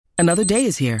Another day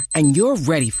is here, and you're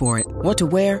ready for it. What to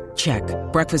wear? Check.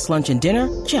 Breakfast, lunch, and dinner?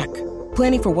 Check.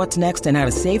 Planning for what's next and how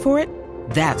to save for it?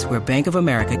 That's where Bank of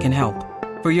America can help.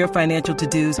 For your financial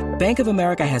to-dos, Bank of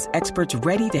America has experts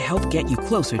ready to help get you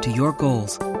closer to your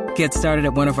goals. Get started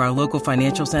at one of our local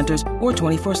financial centers or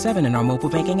 24/7 in our mobile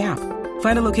banking app.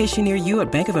 Find a location near you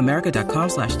at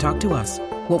bankofamerica.com/talktous.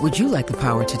 What would you like the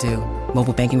power to do?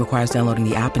 Mobile banking requires downloading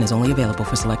the app and is only available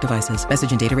for select devices.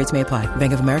 Message and data rates may apply.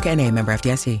 Bank of America N.A., member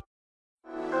FDIC.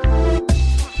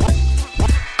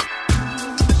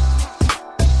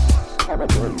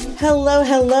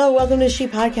 Hello. Welcome to She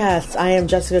Podcasts. I am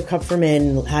Jessica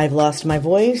Kupferman. I've lost my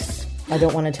voice. I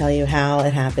don't want to tell you how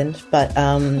it happened, but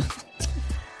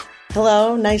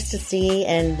hello. Nice to see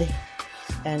and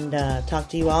talk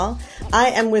to you all.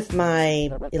 I am with my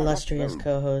illustrious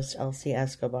co-host Elsie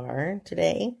Escobar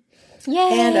today.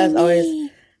 Yay!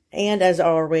 And as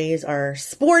always, our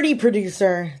sporty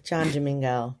producer John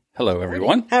Domingo. Hello,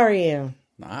 everyone. How are you?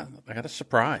 I got a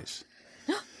surprise.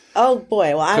 Oh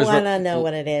boy! Well, I want to know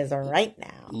what it is right now.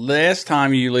 Last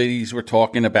time you ladies were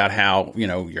talking about how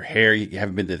your hair, you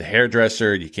haven't been to the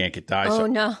hairdresser, you can't get dyed. Oh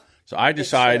no! So I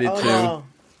decided to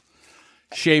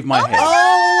shave my head.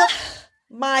 Oh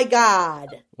my God!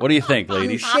 What do you think,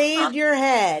 ladies? You shaved your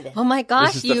head. Oh my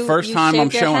gosh! This is the first time I'm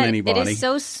showing anybody. It is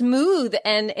so smooth,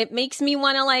 and it makes me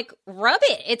want to rub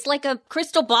it. It's like a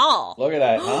crystal ball. Look at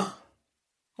that, huh?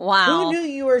 Wow! Who knew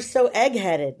you were so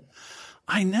egg-headed?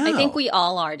 I know. I think we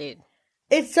all are, dude.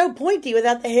 It's so pointy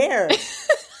without the hair.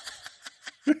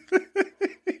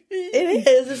 It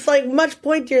is. It's much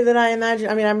pointier than I imagined.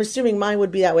 I mean, I'm assuming mine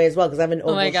would be that way as well because I have an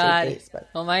oval shaped face. But...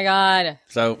 Oh my God!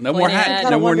 So no more hat.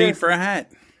 No more need for a hat.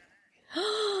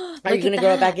 Are you going to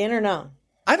grow it back in or no?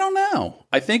 I don't know.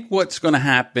 I think what's going to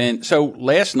happen. So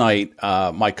last night,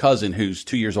 my cousin, who's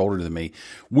 2 years older than me,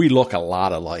 we look a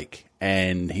lot alike,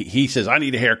 and he says, "I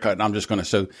need a haircut," and I'm just going to.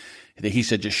 So he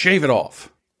said, "Just shave it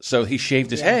off." So he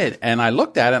shaved his head, and I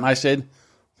looked at it and I said,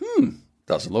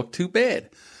 doesn't look too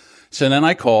bad. So then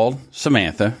I called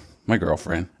Samantha, my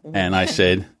girlfriend, and I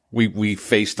said, we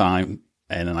FaceTime,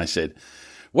 and then I said,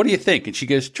 "What do you think?" And she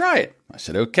goes, "Try it." I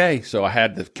said, "Okay." So I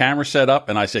had the camera set up,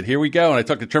 and I said, "Here we go." And I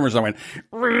took the trimmers, and I went,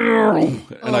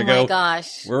 and I go, "Oh my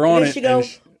gosh, we're on it." She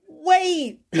goes,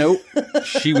 "Wait." Nope.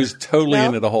 She was totally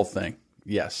into the whole thing.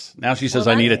 Yes. Now she says,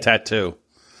 "I need a tattoo."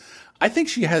 I think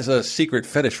she has a secret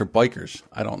fetish for bikers.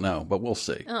 I don't know, but we'll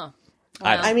see. Oh, wow.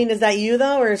 I mean, is that you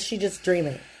though, or is she just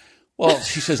dreaming? Well,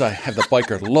 she says I have the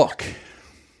biker look.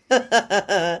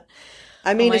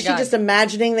 I mean, is she just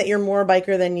imagining that you're more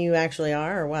biker than you actually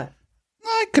are, or what?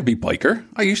 I could be biker.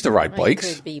 I used to ride bikes.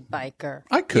 I could be biker.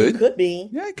 I could. You could be.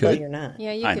 Yeah, I could. But you're not.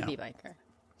 Yeah, you could be biker.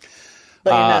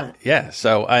 But you're not. Yeah.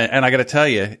 So, and I got to tell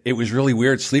you, it was really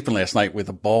weird sleeping last night with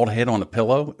a bald head on a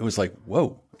pillow. It was like,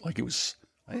 whoa, like it was.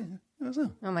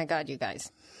 Oh my God, you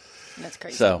guys, that's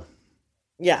crazy. So,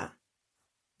 yeah,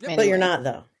 anyway. But you're not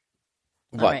though.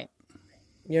 What? All right.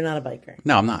 You're not a biker.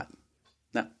 No, I'm not.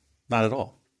 No, not at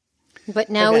all. But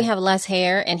now we have less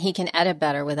hair, and he can edit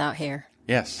better without hair.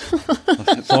 Yes,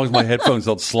 as long as my headphones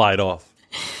don't slide off.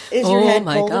 Is your head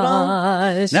folded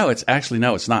on? No,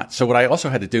 it's not. So what I also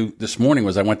had to do this morning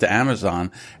was I went to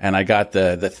Amazon and I got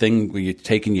the thing where you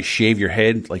take and you shave your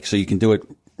head, so you can do it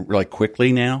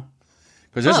quickly now.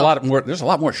 Because there's a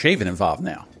lot more shaving involved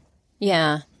now.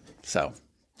 Yeah. So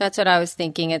that's what I was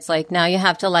thinking. It's now you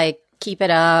have to keep it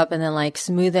up and then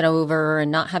smooth it over and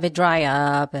not have it dry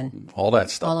up and all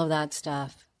that stuff. All of that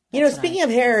stuff. Speaking of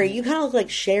hair, you kind of look like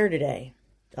Cher today.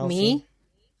 Elsie. Me?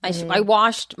 I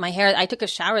washed my hair. I took a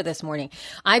shower this morning.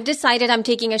 I've decided I'm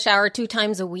taking a shower 2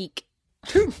 times a week.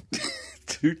 2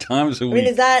 times a week.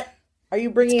 I mean, are you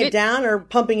bringing it down or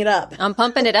pumping it up? I'm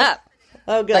pumping it up.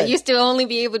 Oh, good. I used to only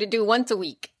be able to do once a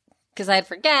week because I'd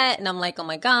forget. And I'm like, oh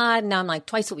my God. Now I'm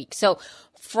twice a week. So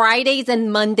Fridays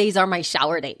and Mondays are my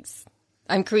shower days.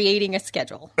 I'm creating a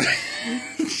schedule.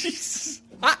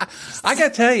 I got to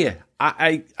tell you,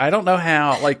 I don't know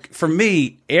how, for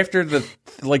me, after the,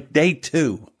 day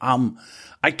 2,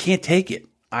 I can't take it.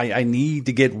 I need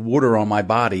to get water on my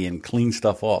body and clean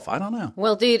stuff off. I don't know.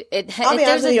 Well, dude, I'll be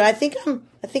honest with you. I think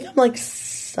I'm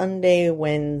Sunday,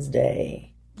 Wednesday.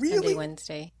 Really? Sunday,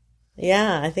 Wednesday.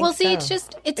 Yeah, I think so. Well, see,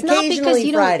 it's not because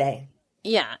you don't. Friday.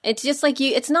 Yeah, it's just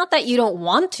it's not that you don't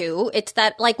want to. It's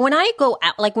that when I go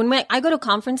out, when I go to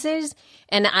conferences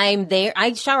and I'm there,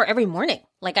 I shower every morning.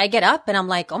 I get up and I'm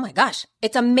like, oh my gosh,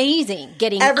 it's amazing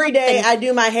getting every day. I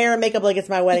do my hair and makeup like it's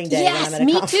my wedding day. Yes, when I'm at a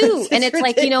me conference. too. And it's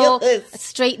ridiculous.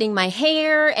 Straightening my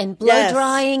hair and blow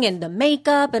drying and the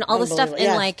makeup and all the stuff.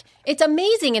 And it's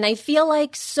amazing. And I feel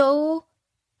so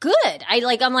good. I'm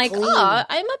Clean. oh,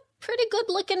 I'm a pretty good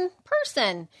looking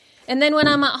person. And then when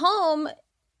I'm at home,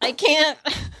 I can't.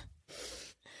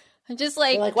 I'm just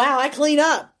like, You're like, wow, I clean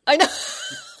up. I know.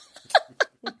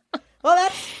 Well,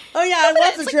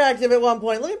 I was attractive at one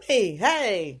point. Look at me.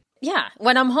 Hey. Yeah.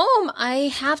 When I'm home,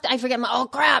 I forget oh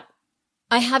crap.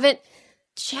 I haven't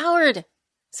showered.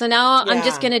 So now I'm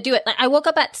just going to do it. Like, I woke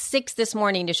up at 6 this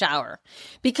morning to shower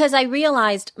because I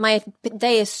realized my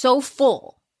day is so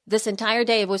full. This entire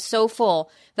day was so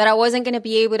full that I wasn't going to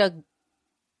be able to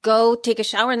go take a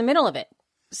shower in the middle of it.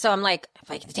 So I'm like,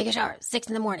 if I can take a shower at 6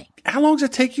 in the morning. How long does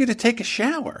it take you to take a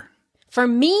shower? For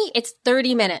me, it's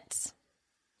 30 minutes.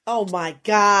 Oh my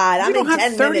God. You I'm don't in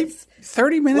have 10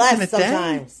 30 minutes less in a day?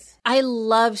 sometimes. I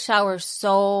love showers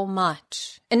so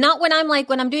much. And not when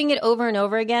I'm doing it over and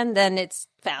over again, then it's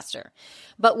faster.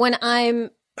 But when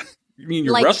I'm You mean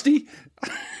you're rusty?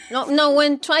 No,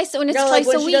 when it's twice when a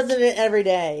she week. does it every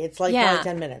day, it's like probably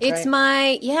 10 minutes, It's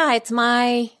right?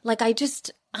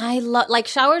 I love, like,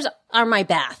 showers are my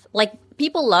bath. Like,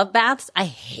 people love baths. I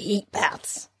hate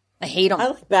baths. I hate them. I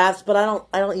like baths, but I don't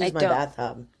use my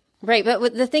bathtub. Right,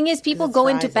 but the thing is, people go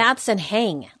into baths and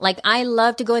hang. Like, I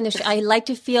love to go in I like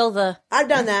to feel I've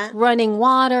done that. running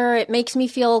water. It makes me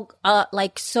feel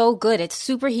like so good. It's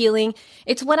super healing.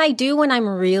 It's what I do when I'm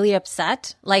really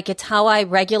upset. Like, it's how I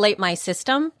regulate my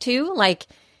system too. Like,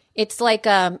 it's like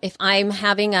if I'm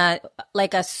having a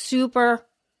super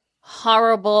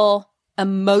horrible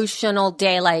emotional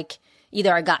day, like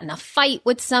either I got in a fight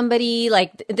with somebody,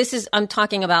 like I'm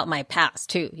talking about my past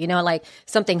too, like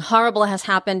something horrible has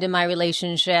happened in my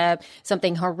relationship,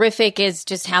 something horrific is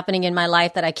just happening in my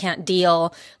life that I can't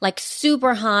deal, like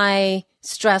super high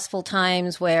stressful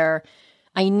times where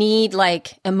I need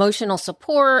like emotional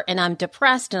support and I'm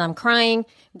depressed and I'm crying.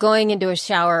 Going into a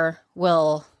shower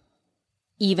will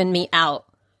even me out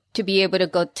to be able to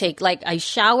go take, like, I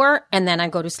shower and then I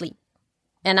go to sleep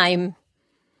and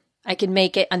I can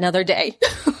make it another day.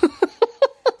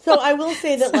 So I will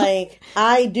say that, like,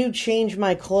 I do change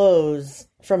my clothes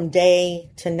from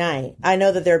day to night. I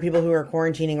know that there are people who are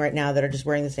quarantining right now that are just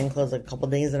wearing the same clothes like a couple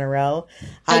days in a row.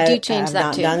 I do change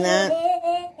that too.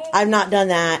 I've not done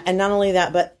that. And not only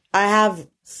that, but I have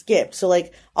skipped. So,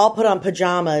 like, I'll put on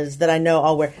pajamas that I know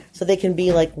I'll wear. So they can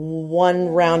be like one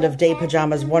round of day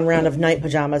pajamas, one round of night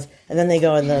pajamas, and then they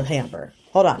go in the hamper.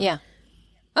 Hold on. Yeah.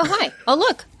 Oh, hi. Oh,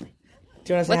 look.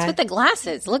 Do you want to say What's hi? with the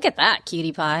glasses? Look at that,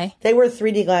 cutie pie. They were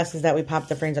 3D glasses that we popped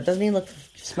the frames up. Doesn't he look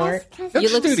smart? You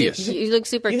look studious. You look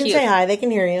super You cute. can say hi. They can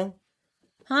hear you.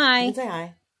 Hi. You can say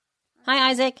hi. Hi,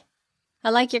 Isaac. I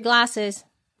like your glasses.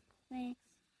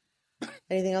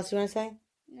 Anything else you want to say?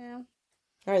 No.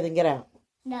 All right, then get out.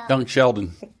 No. Dunk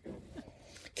Sheldon.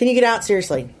 Can you get out?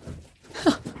 Seriously.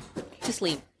 Just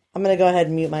leave. I'm going to go ahead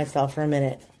and mute myself for a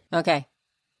minute. Okay.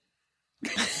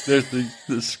 There's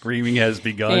the screaming has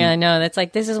begun. Yeah, I know. That's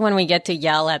like, this is when we get to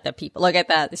yell at the people. Look at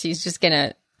that. She's just going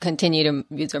to continue to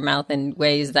use her mouth in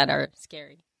ways that are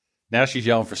scary. Now she's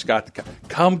yelling for Scott to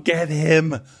come get him.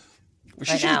 Well,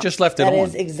 she should have just left it That on.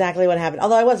 is exactly what happened.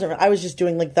 Although I was just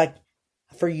doing like that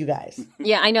for you guys.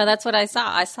 Yeah, I know. That's what I saw.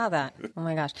 I saw that. Oh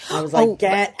my gosh. I was like,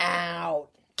 get out.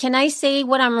 Can I say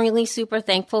what I'm really super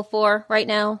thankful for right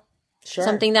now? Sure.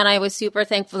 Something that I was super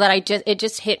thankful that it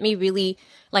just hit me really,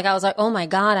 like, I was like, oh my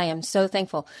God, I am so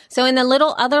thankful. So in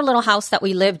the other little house that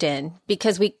we lived in,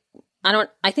 because I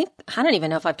don't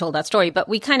even know if I've told that story, but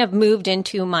we kind of moved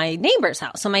into my neighbor's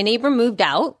house. So my neighbor moved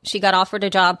out. She got offered a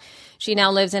job. She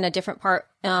now lives in a different part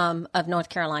of North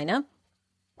Carolina.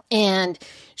 And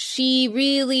she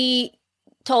really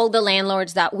told the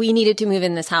landlords that we needed to move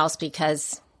in this house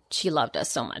because she loved us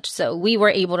so much. So we were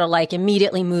able to like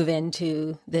immediately move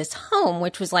into this home,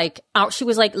 which was like, she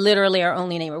was like literally our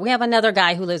only neighbor. We have another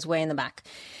guy who lives way in the back.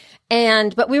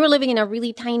 But we were living in a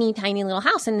really tiny, tiny little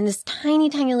house. And in this tiny,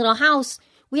 tiny little house,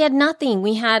 we had nothing.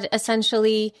 We had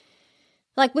essentially,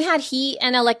 like, we had heat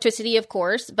and electricity, of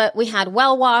course, but we had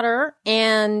well water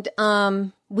and,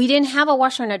 we didn't have a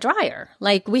washer and a dryer.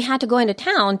 Like, we had to go into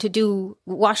town to do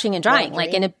washing and drying,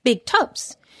 like in a big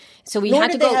tubs. So we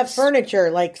had to go. They have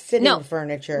furniture, like sitting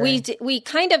furniture. We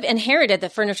kind of inherited the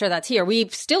furniture that's here. We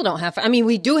still don't have. I mean,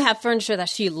 we do have furniture that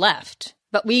she left,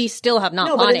 but we still have not.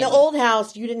 No, but in the old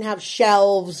house, you didn't have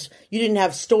shelves. You didn't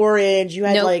have storage. You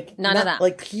had none of that,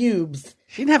 like cubes.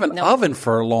 She didn't have an oven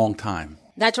for a long time.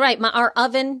 That's right. Our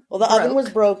oven. Well, the oven was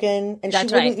broken, and she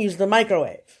wouldn't use the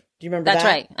microwave. Do you remember that? That's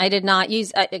right. I did not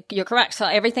use, you're correct. So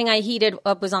everything I heated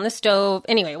up was on the stove.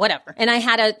 Anyway, whatever. And I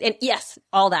had yes,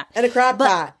 all that. And a crock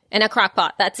pot. And a crock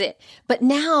pot. That's it. But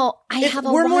now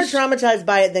we're more traumatized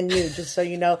by it than you, just so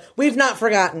you know. We've not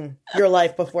forgotten your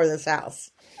life before this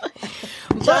house.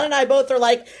 John and I both are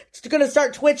like, going to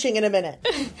start twitching in a minute.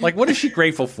 Like, what is she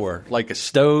grateful for? Like a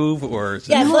stove or?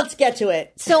 Yeah, let's get to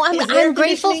it. So Is I'm air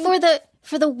grateful conditioning-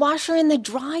 for the washer and the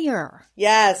dryer.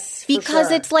 Yes, for Because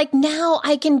sure. it's like now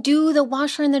I can do the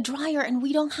washer and the dryer and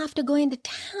we don't have to go into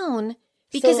town.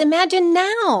 Because So- imagine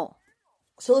now.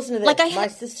 So listen to this. Like, My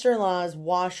sister-in-law's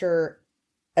washer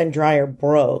and dryer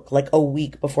broke like a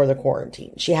week before the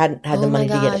quarantine. She hadn't had the Oh my money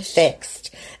to get it gosh.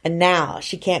 fixed. And now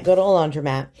she can't go to a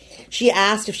laundromat. She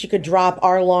asked if she could drop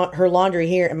her laundry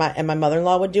here and my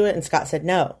mother-in-law would do it. And Scott said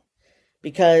no.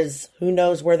 Because who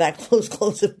knows where that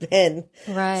clothes have been.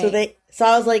 Right. So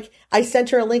I was like, I sent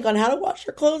her a link on how to wash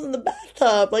her clothes in the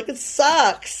bathtub. Like, it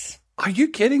sucks. Are you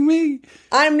kidding me?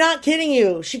 I'm not kidding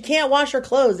you. She can't wash her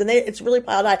clothes, and it's really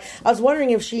piled high. I was wondering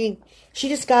if she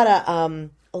just got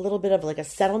a little bit of like a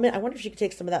settlement. I wonder if she could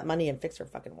take some of that money and fix her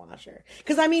fucking washer.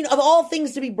 Because I mean, of all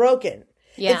things to be broken,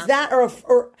 Yeah. it's that or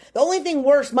the only thing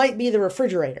worse might be the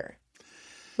refrigerator.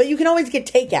 But you can always get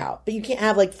takeout, but you can't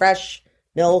have like fresh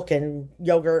milk and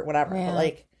yogurt, whatever. Yeah. But,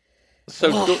 like,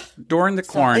 So during the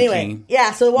quarantine, anyway,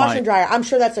 yeah. So the wash my- and dryer, I'm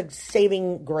sure that's a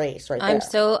saving grace right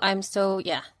there. I'm so,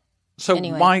 yeah. So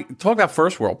Anyway. talk about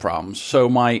first world problems. So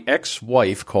my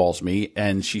ex-wife calls me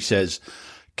and she says,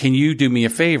 "Can you do me a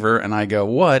favor?" And I go,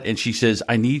 "What?" And she says,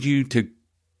 "I need you to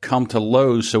come to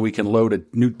Lowe's so we can load a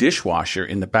new dishwasher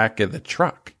in the back of the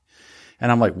truck."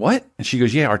 And I'm like, "What?" And she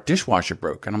goes, "Yeah, our dishwasher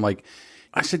broke." And I'm like,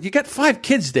 I said, "You got 5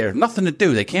 kids there, nothing to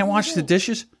do. They can't wash the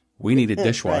dishes. We need a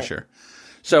dishwasher."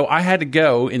 So I had to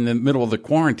go in the middle of the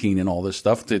quarantine and all this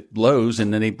stuff to Lowe's,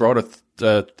 and then they brought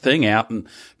a thing out and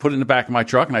put it in the back of my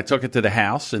truck, and I took it to the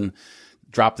house and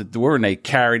dropped the door, and they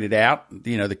carried it out.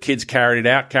 You know, the kids carried it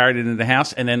out, carried it into the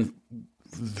house, and then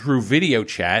through video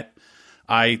chat,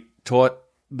 I taught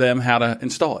them how to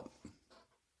install it,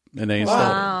 and they installed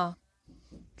it. Wow.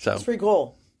 So It's pretty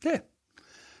cool. yeah,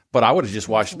 but I would have just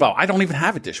washed. Well, I don't even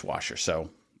have a dishwasher,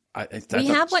 so We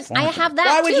have one. I have that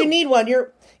Why would too. you need one?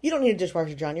 You don't need a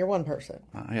dishwasher, John. You're one person.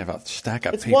 I have a stack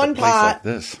of It's paper one plates like pot.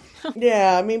 this.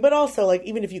 Yeah, I mean, but also, like,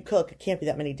 even if you cook, it can't be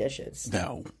that many dishes.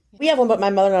 No. We have one, but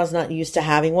my mother-in-law's not used to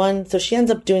having one, so she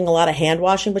ends up doing a lot of hand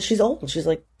washing, but she's old. She's,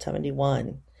 like,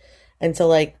 71. And so,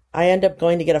 like, I end up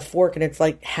going to get a fork, and it's,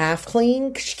 like, half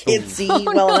clean, 'cause she can't see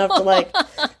well enough to, like...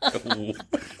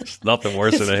 It's nothing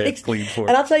worse than a It's- head clean fork.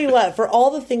 And I'll tell you what, for all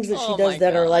the things that she Oh does my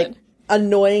that are, God. like,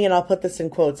 annoying, and I'll put this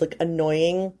in quotes, like,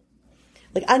 annoying...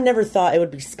 Like, I never thought it would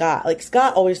be Scott. Like,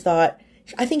 Scott always thought...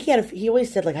 I think he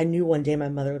always said, like, I knew one day my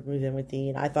mother would move in with me,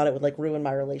 and I thought it would, like, ruin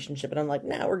my relationship. And I'm like,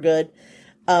 nah, we're good.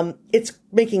 It's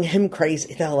making him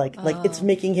crazy, though. Like, it's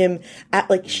making him...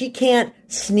 like, she can't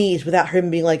sneeze without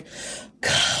him being like,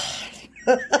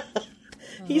 God.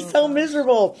 He's so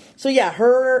miserable. So, yeah,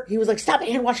 he was like, stop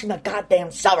hand washing the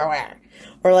goddamn silverware.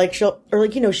 Or, like, she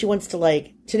wants to,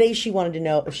 like... Today she wanted to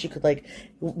know if she could, like,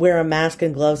 wear a mask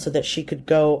and gloves so that she could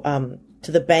go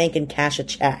to the bank and cash a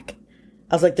check.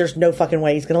 I was like, there's no fucking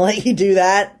way he's going to let you do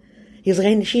that. He was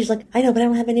like, she's like, I know, but I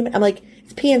don't have any... I'm like,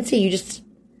 it's PNC. You just...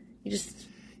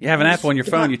 You have an app on your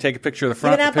phone. You take a picture of the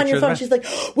front. You have an app on your phone. She's like,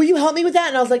 will you help me with that?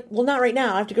 And I was like, well, not right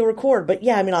now. I have to go record. But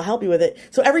yeah, I mean, I'll help you with it.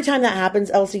 So every time that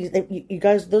happens, Elsie, you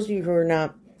guys, those of you who are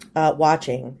not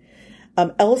watching,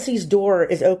 Elsie's door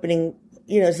is opening.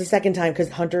 You know, it's the second time because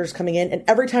Hunter's coming in. And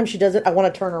every time she does it, I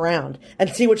want to turn around and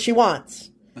see what she wants.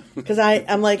 Because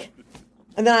I'm like,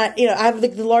 and then I have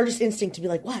the largest instinct to be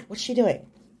like, what? What's she doing?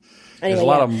 Anyway, There's a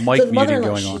lot of mic so the muting mother-in-law,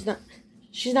 going on.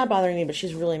 She's not bothering me, but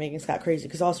she's really making Scott crazy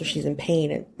because also she's in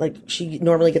pain and like she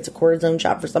normally gets a cortisone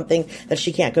shot for something that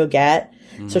she can't go get.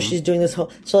 Mm-hmm. So she's doing this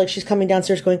whole, so like she's coming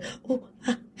downstairs going, oh,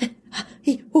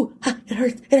 it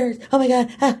hurts, oh my God.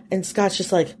 Ah. And Scott's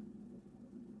just like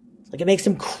it makes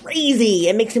him crazy.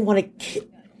 It makes him want to,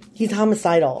 he's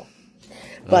homicidal.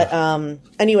 But,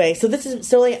 anyway, so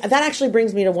that actually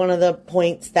brings me to one of the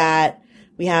points that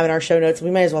we have in our show notes.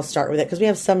 We might as well start with it because we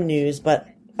have some news, but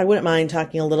I wouldn't mind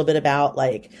talking a little bit about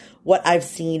like what I've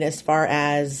seen as far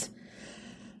as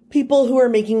people who are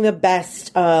making the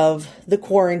best of the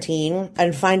quarantine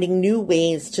and finding new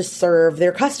ways to serve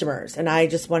their customers. And I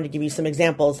just wanted to give you some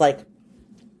examples. Like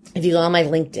if you go on my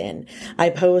LinkedIn, I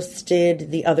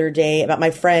posted the other day about my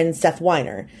friend Seth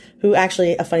Weiner, who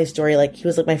actually, a funny story, like he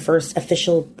was like my first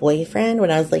official boyfriend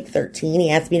when I was like 13. He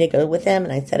asked me to go with him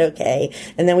and I said, okay.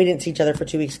 And then we didn't see each other for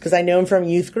 2 weeks because I know him from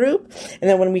youth group. And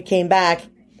then when we came back,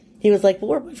 he was like,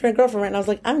 well, we're boyfriend and girlfriend, right? And I was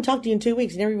like, I haven't talked to you in 2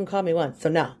 weeks. You never even called me once. So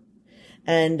no.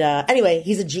 And, anyway,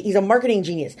 he's a marketing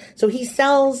genius. So he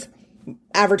sells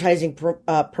advertising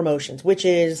promotions, which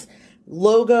is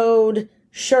logoed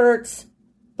shirts,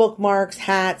 bookmarks,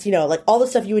 hats, like all the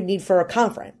stuff you would need for a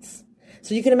conference.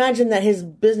 So you can imagine that his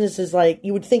business is like,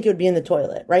 you would think it would be in the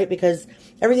toilet, right? Because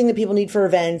everything that people need for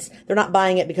events, they're not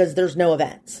buying it because there's no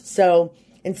events. So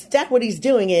instead, what he's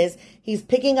doing is he's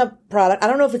picking up product. I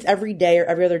don't know if it's every day or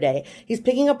every other day. He's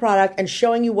picking a product and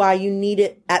showing you why you need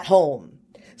it at home.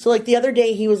 So like the other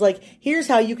day, he was like, here's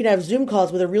how you can have Zoom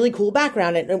calls with a really cool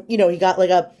background. And, you know, he got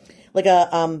like a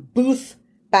booth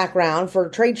background for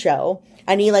a trade show.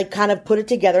 And he like kind of put it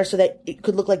together so that it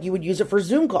could look like you would use it for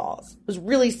Zoom calls. It was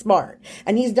really smart.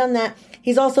 And he's done that.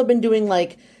 He's also been doing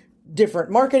like different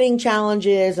marketing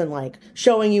challenges and like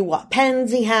showing you what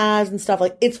pens he has and stuff.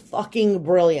 Like, it's fucking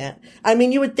brilliant. I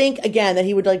mean, you would think again that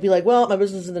he would like be like, well, my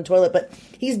business is in the toilet, but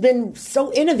he's been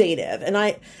so innovative. And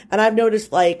I've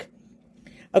noticed like,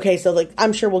 okay, so like,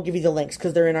 I'm sure we'll give you the links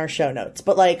because they're in our show notes,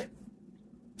 but like,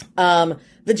 the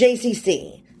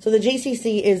JCC. So the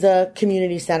JCC is a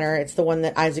community center. It's the one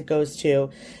that Isaac goes to.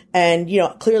 And, you know,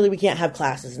 clearly we can't have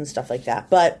classes and stuff like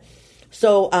that. But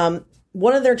so,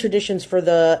 one of their traditions for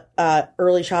the,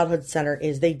 early childhood center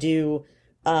is they do,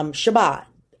 Shabbat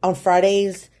on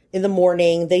Fridays in the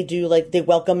morning. They do like, they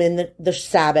welcome in the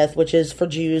Sabbath, which is for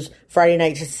Jews, Friday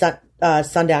night to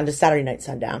sundown to Saturday night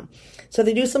sundown. So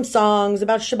they do some songs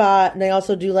about Shabbat, and they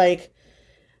also do like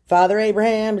Father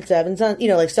Abraham and seven sons, you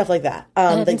know, like stuff like that.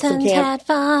 Like some camp.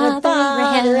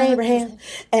 Father Abraham.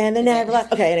 And they never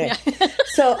left. Okay, anyway. Yeah.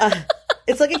 So,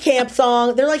 it's like a camp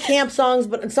song. They're like camp songs,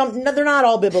 but they're not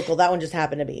all biblical. That one just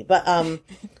happened to be. But,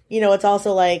 you know, it's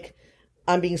also like,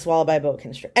 I'm being swallowed by a boa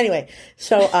constrictor. Anyway,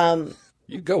 so,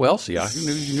 You go, Elsie. Who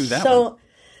knew you knew that one?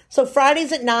 So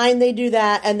Fridays at 9, they do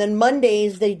that. And then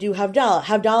Mondays, they do Havdalah.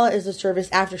 Havdalah is a service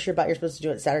after Shabbat. You're supposed to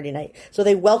do it Saturday night. So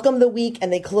they welcome the week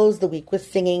and they close the week with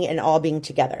singing and all being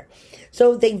together.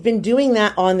 So they've been doing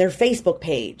that on their Facebook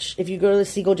page. If you go to the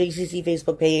Siegel JCC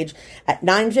Facebook page at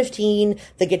 9:15,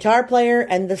 the guitar player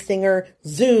and the singer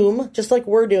Zoom, just like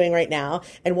we're doing right now.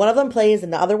 And one of them plays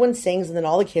and the other one sings, and then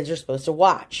all the kids are supposed to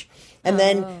watch. And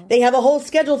then they have a whole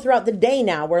schedule throughout the day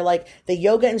now where like the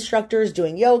yoga instructor is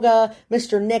doing yoga.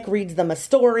 Mr. Nick reads them a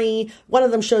story. One of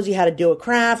them shows you how to do a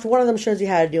craft. One of them shows you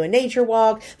how to do a nature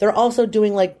walk. They're also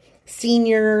doing like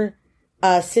senior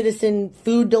citizen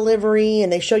food delivery,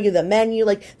 and they show you the menu.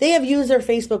 Like, they have used their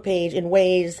Facebook page in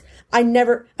ways I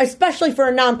never, especially for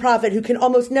a nonprofit who can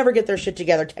almost never get their shit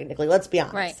together technically, let's be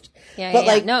honest. Right. Yeah, but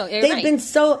yeah, like, no, they've right. been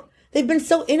so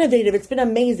innovative. It's been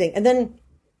amazing. And then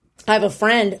I have a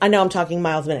friend, I know I'm talking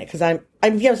miles a minute because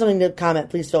if you have something to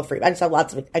comment, please feel free. I just have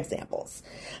lots of examples.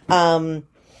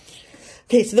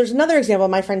 Okay, so there's another example.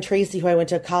 My friend Tracy, who I went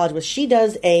to college with, she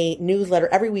does a newsletter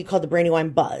every week called the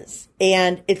Brandywine Buzz.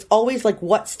 And it's always like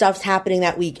what stuff's happening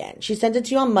that weekend. She sends it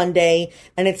to you on Monday,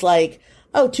 and it's like,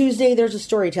 oh, Tuesday there's a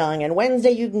storytelling, and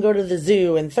Wednesday you can go to the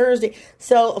zoo, and Thursday.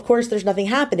 So, of course, there's nothing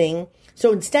happening.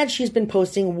 So instead, she's been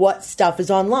posting what stuff is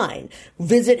online.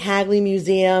 Visit Hagley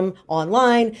Museum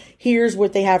online. Here's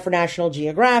what they have for National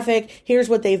Geographic. Here's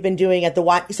what they've been doing at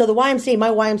the So the YMCA, my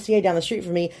YMCA down the street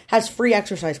from me, has free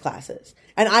exercise classes.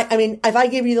 And I mean, if I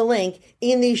give you the link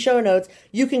in these show notes,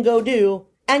 you can go do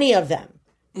any of them.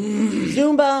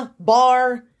 Zumba,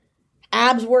 bar,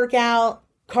 abs workout,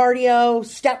 cardio,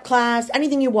 step class,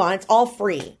 anything you want. It's all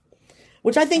free,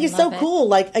 which I think is so cool.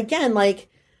 Like, again, like,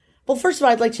 well, first of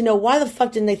all, I'd like to know why the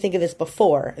fuck didn't they think of this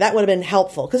before? That would have been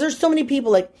helpful. Because there's so many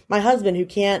people like my husband who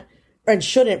can't and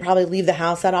shouldn't probably leave the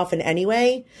house that often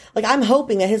anyway. Like, I'm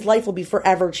hoping that his life will be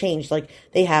forever changed. Like,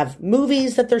 they have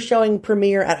movies that they're showing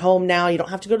premiere at home now. You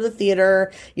don't have to go to the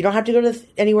theater. You don't have to go to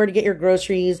anywhere to get your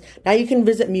groceries. Now you can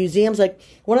visit museums. Like,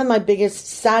 one of my biggest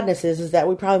sadnesses is that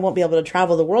we probably won't be able to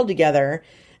travel the world together.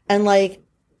 And like,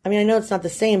 I mean, I know it's not the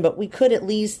same, but we could at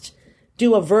least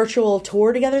do a virtual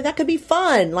tour together. That could be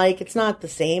fun. Like, it's not the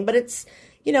same, but it's,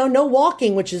 you know, no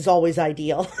walking, which is always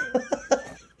ideal.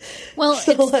 Well,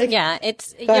 So, it's, like, yeah,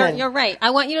 it's, go ahead. you're right.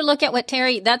 I want you to look at what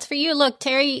Terry, that's for you. Look,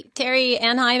 Terry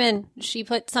Ann Hyman, she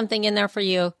put something in there for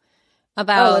you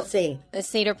about let's see. the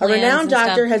Seder A plans. renowned and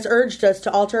doctor stuff. has urged us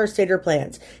to alter our Seder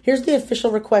plans. Here's the official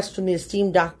request from the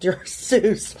esteemed Dr.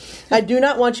 Seuss. I do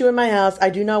not want you in my house. I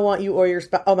do not want you or your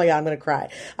spouse. Oh my God, I'm going to cry.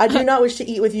 I do not wish to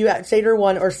eat with you at Seder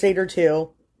 1 or Seder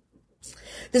 2.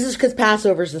 This is because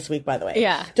Passover's this week, by the way.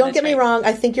 Yeah, Don't get me right. wrong.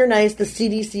 I think you're nice. The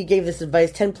CDC gave this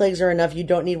advice. 10 plagues are enough. You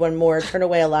don't need one more. Turn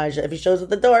away Elijah. If he shows at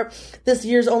the door, this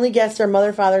year's only guests are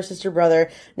mother, father, sister,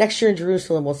 brother. Next year in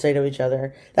Jerusalem, we'll say to each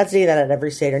other. That's say that at every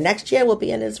Seder. Next year, we'll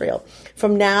be in Israel.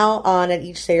 From now on, at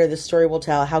each Seder, this story will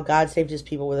tell how God saved his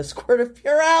people with a squirt of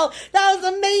Purell. That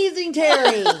was amazing,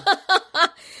 Terry. Isn't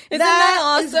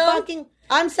that is awesome? fucking,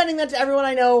 I'm sending that to everyone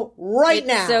I know right It's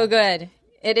now. so good.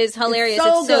 It is hilarious.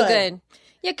 so It's so good. good.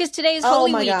 Yeah, because today is Oh,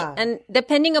 Holy my Week, God. and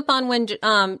depending upon when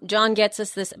John gets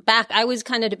us this back, I was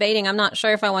kind of debating. I'm not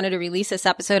sure if I wanted to release this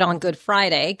episode on Good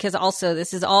Friday, because also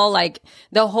this is all like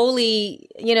the holy.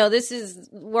 This is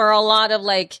where a lot of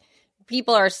like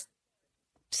people are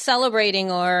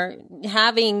celebrating or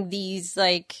having these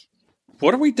like.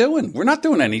 What are we doing? We're not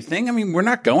doing anything. I mean, we're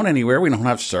not going anywhere. We don't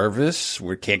have service.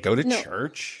 We can't go to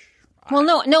church. Well,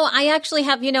 no, I actually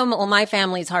have, my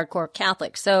family's hardcore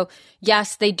Catholic. So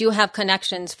yes, they do have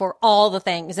connections for all the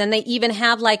things. And they even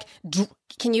have like,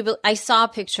 I saw a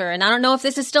picture, and I don't know if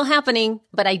this is still happening,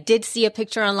 but I did see a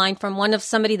picture online from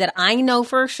somebody that I know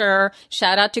for sure.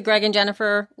 Shout out to Greg and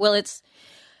Jennifer Willits.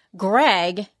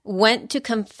 Greg went to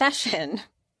confession.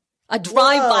 A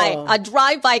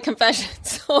drive-by confession.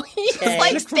 So he's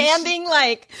like standing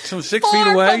like so 6 feet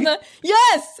away.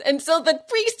 Yes, and so the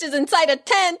priest is inside a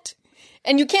tent,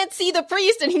 and you can't see the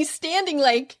priest, and he's standing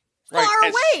like far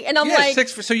away. And I'm like,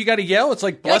 6 feet. So you got to yell. It's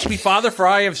like, "Bless me, Father, for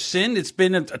I have sinned. It's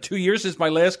been 2 years since my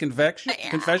last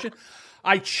confession.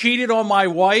 I cheated on my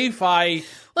wife.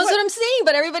 Well, that's what I'm saying,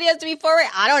 but everybody has to be forward.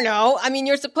 I don't know. I mean,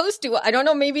 you're supposed to. I don't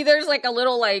know. Maybe there's like a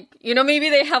little maybe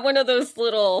they have one of those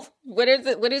little, what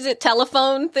is it,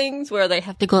 telephone things where they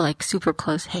have to go like super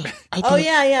close. Hey,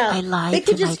 I lied. They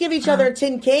could just give each other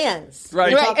tin cans.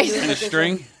 Right. And a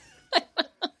string.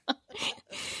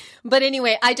 But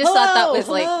anyway, I just thought that was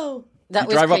like, that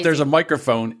was drive crazy. up, there's a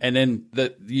microphone, and then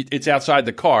it's outside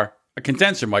the car, a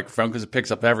condenser microphone because it picks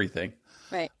up everything.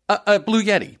 Right. A Blue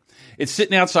Yeti. It's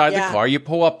sitting outside the car. You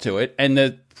pull up to it, and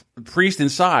the priest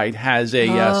inside has a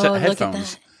set of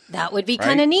headphones. That would be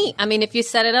kind of neat. I mean, if you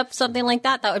set it up something like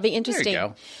that, that would be interesting. There you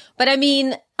go. But I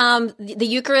mean, the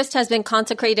Eucharist has been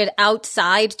consecrated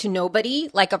outside to nobody.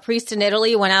 Like a priest in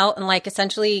Italy went out and like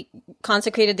essentially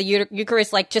consecrated the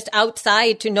Eucharist like just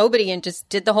outside to nobody and just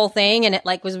did the whole thing. And it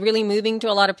like was really moving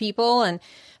to a lot of people. And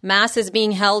Mass is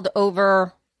being held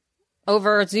over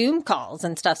Zoom calls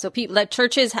and stuff. So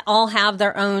churches all have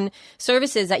their own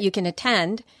services that you can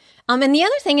attend. And the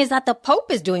other thing is that the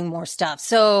Pope is doing more stuff.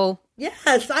 So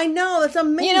yes, I know. That's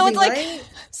amazing. it's like, right?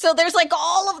 So there's like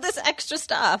all of this extra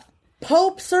stuff.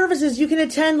 Pope services. You can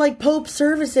attend like Pope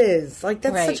services. Like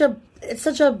that's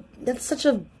such a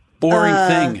boring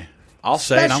thing. I'll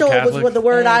say it. I'm Catholic. Special was what the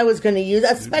word I was going to use.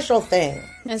 A special thing.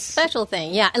 A special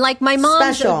thing. Yeah. And like my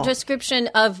mom's description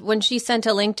of when she sent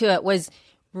a link to it was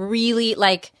really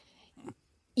like,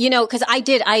 because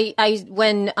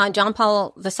when John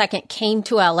Paul II came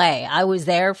to LA, I was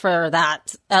there for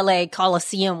that LA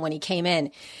Coliseum when he came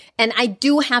in. And I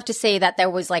do have to say that there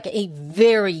was like a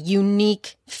very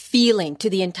unique feeling to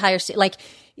the entire city. Like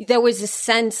there was a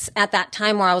sense at that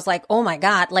time where I was like, oh my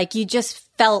God, like you just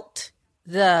felt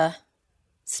the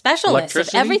specialness of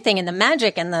everything and the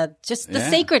magic and the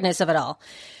sacredness of it all.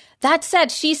 That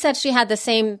said, she said she had the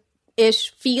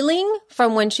same-ish feeling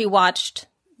from when she watched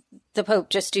the Pope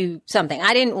just do something.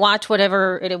 I didn't watch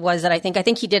whatever it was that I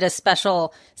think he did a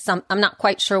special, I'm not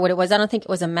quite sure what it was. I don't think it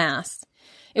was a mass.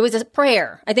 It was a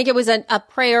prayer. I think it was a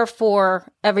prayer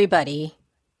for everybody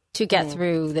to get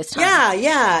through this time.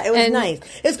 Yeah. It was nice.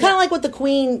 It was kind of like what the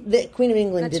Queen of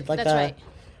England did. Like that's right.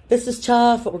 This is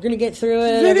tough, but we're going to get through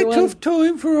it. Very tough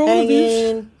time for all of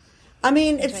this. I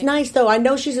mean, it's nice, though. I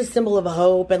know she's a symbol of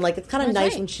hope, and, like, it's kind of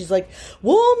nice when she's like,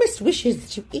 warmest wishes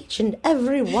to each and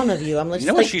every one of you. I'm like,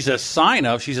 what she's a sign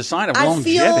of? She's a sign of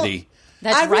longevity.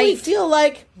 That's right. Really feel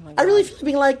like, I really feel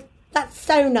being like, that's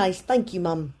so nice. Thank you,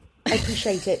 Mum. I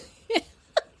appreciate it.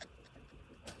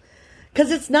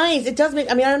 Because it's nice. It does make,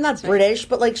 I mean, I'm not British,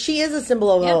 but, like, she is a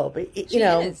symbol of hope.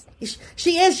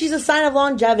 She is. She's a sign of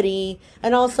longevity,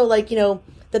 and also, like,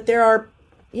 that there are,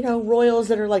 royals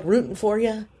that are, like, rooting for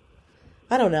you.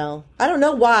 I don't know. I don't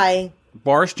know why.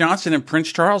 Boris Johnson and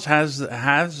Prince Charles has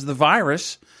the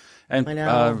virus, and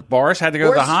Boris had to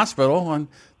go to the hospital. And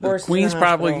the Queen's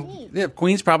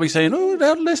probably saying, "Oh,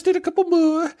 that listed a couple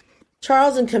more."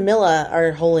 Charles and Camilla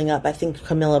are holding up. I think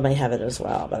Camilla may have it as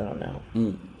well, but I don't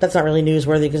know. That's not really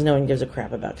newsworthy because no one gives a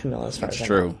crap about Camilla as far as I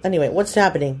know. Anyway, what's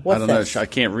happening? What's I don't know. I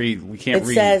can't read. We can't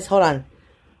read. It says, hold on.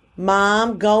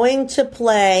 Mom, going to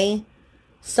play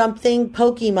something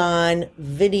Pokemon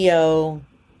video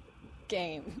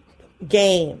game.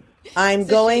 I'm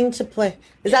going to play.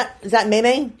 Is that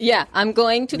Meme? Yeah, I'm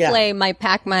going to play my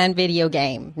Pac-Man video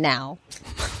game now.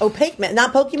 Oh, Pac-Man,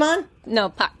 not Pokemon? No,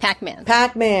 Pac-Man.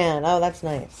 Pac-Man. Oh, that's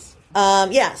nice.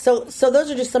 So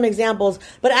those are just some examples,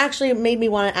 but actually it made me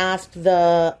want to ask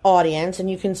the audience, and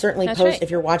you can certainly post if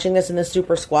you're watching this in the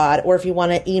Super Squad, or if you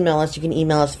want to email us, you can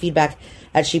email us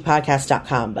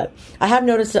feedback@shepodcast.com. But I have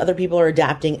noticed that other people are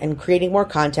adapting and creating more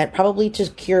content, probably to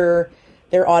cure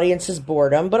their audience's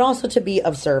boredom, but also to be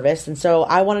of service. And so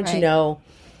I wanted to know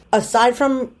aside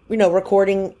from,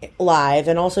 recording live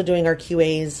and also doing our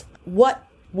QAs, what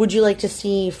would you like to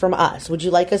see from us? Would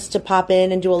you like us to pop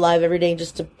in and do a live every day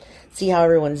just to see how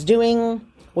everyone's doing?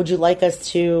 Would you like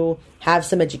us to have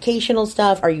some educational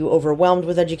stuff? Are you overwhelmed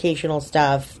with educational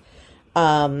stuff?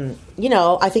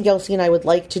 I think Elsie and I would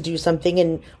like to do something,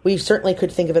 and we certainly could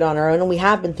think of it on our own. And we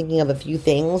have been thinking of a few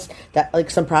things that, like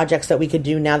some projects that we could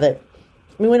do now that,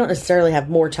 we don't necessarily have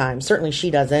more time. Certainly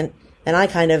she doesn't. And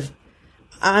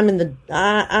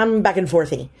I'm back and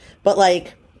forthy. But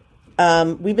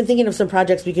we've been thinking of some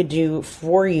projects we could do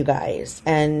for you guys.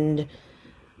 And,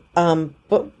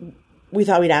 but we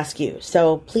thought we'd ask you.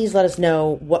 So please let us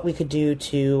know what we could do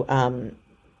to kind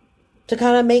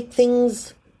of make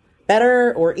things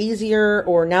better or easier,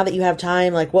 or now that you have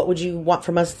time, what would you want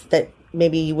from us that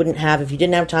maybe you wouldn't have if you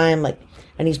didn't have time,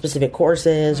 any specific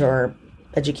courses or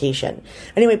education.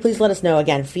 Anyway, please let us know.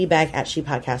 Again,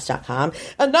 feedback@shepodcast.com.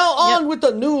 And now on with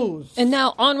the news.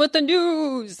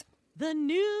 The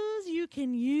news you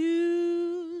can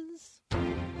use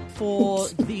for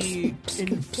the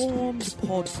informed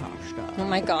podcaster. Oh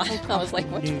my God. I was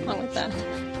like, what's wrong with that?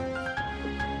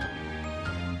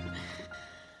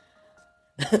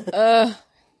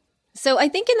 So I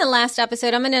think in the last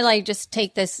episode, I'm going to just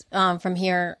take this from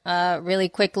here really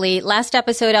quickly. Last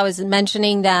episode, I was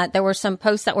mentioning that there were some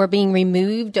posts that were being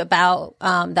removed about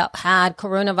that had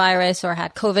coronavirus or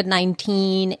had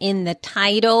COVID-19 in the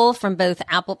title from both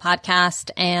Apple Podcast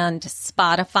and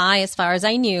Spotify, as far as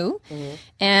I knew. Mm-hmm.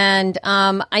 And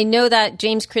I know that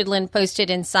James Cridland posted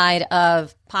inside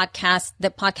of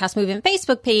the Podcast Movement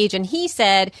Facebook page, and he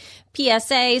said,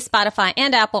 PSA, Spotify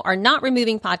and Apple are not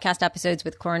removing podcast episodes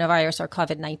with coronavirus or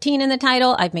COVID-19 in the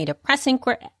title. I've made a press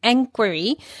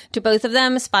inquiry to both of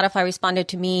them. Spotify responded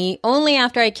to me only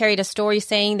after I carried a story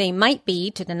saying they might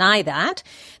be, to deny that.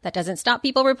 That doesn't stop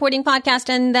people reporting podcasts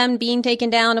and them being taken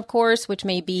down, of course, which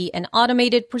may be an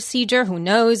automated procedure. Who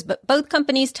knows? But both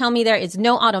companies tell me there is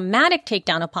no automatic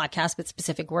takedown of podcasts with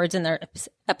specific words in their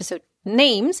episode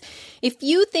names. If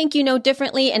you think you know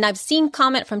differently, and I've seen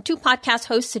comment from 2 podcast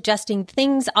hosts suggesting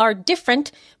things are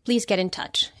different, please get in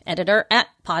touch.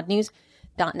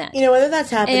 editor@podnews.net. Whether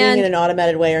that's happening in an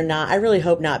automated way or not, I really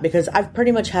hope not, because I've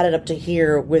pretty much had it up to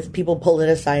here with people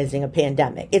politicizing a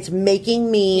pandemic. It's making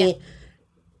me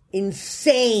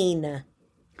insane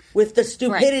with the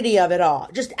stupidity of it all.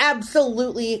 Just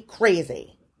absolutely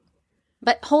crazy.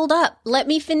 But hold up. Let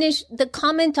me finish the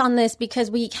comment on this,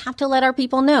 because we have to let our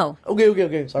people know.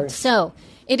 Okay. Sorry. So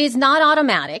it is not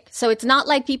automatic. So it's not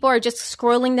like people are just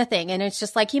scrolling the thing, and it's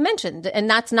just like you mentioned, and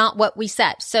that's not what we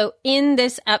said. So in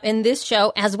this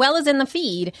show, as well as in the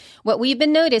feed, what we've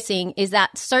been noticing is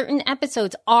that certain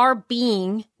episodes are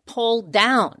being pulled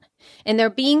down. And they're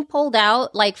being pulled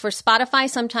out, like for Spotify,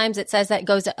 sometimes it says that it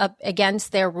goes up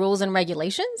against their rules and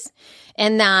regulations,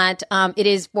 and that it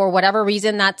is, for whatever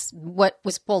reason, that's what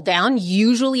was pulled down.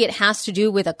 Usually it has to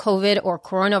do with a COVID or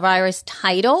coronavirus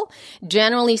title.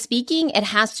 Generally speaking, it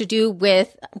has to do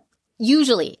with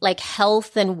usually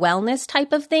health and wellness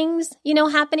type of things,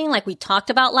 happening, like we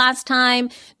talked about last time,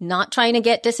 not trying to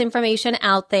get disinformation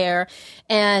out there.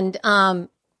 And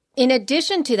in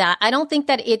addition to that, I don't think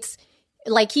that it's,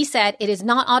 like he said, it is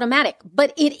not automatic,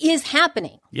 but it is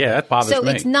happening. Yeah, that bothers me. So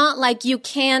it's not like you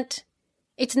can't,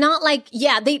 it's not like,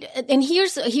 and here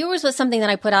was something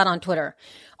that I put out on Twitter.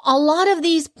 A lot of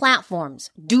these platforms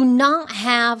do not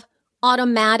have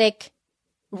automatic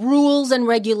rules and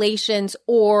regulations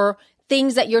or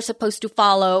things that you're supposed to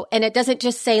follow. And it doesn't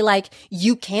just say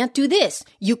you can't do this,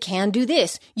 you can do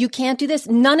this, you can't do this.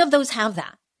 None of those have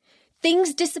that.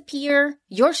 Things disappear,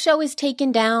 your show is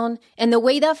taken down, and the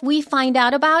way that we find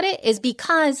out about it is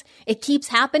because it keeps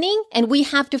happening, and we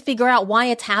have to figure out why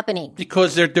it's happening.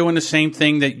 Because they're doing the same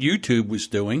thing that YouTube was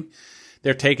doing.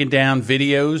 They're taking down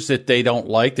videos that they don't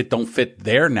like, that don't fit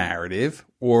their narrative,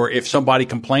 or if somebody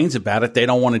complains about it, they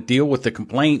don't want to deal with the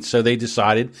complaint, so they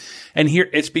decided. And here,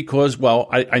 it's because,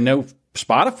 I know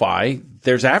Spotify,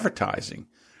 there's advertising.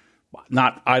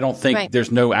 I don't think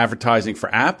there's no advertising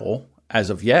for Apple as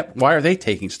of yet. Why are they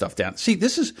taking stuff down? See,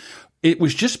 it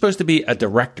was just supposed to be a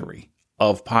directory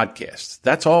of podcasts.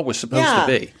 That's all it was supposed to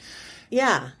be.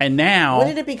 Yeah. And now, when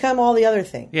did it become all the other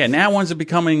things? Yeah, now one's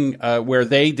becoming where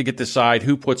they to decide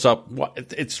who puts up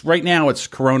what. It's right now it's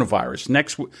coronavirus.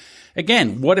 Next,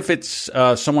 again, what if it's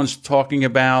someone's talking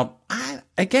about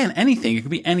anything? It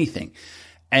could be anything,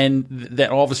 and that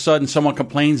all of a sudden someone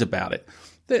complains about it.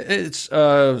 It's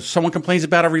someone complains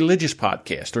about a religious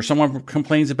podcast, or someone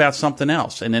complains about something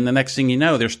else, and then the next thing you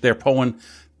know, they're pulling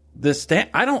this down.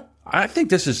 I think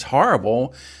this is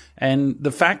horrible, and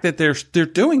the fact that they're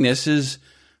doing this is,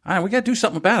 we got to do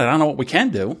something about it. I don't know what we can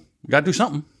do. We got to do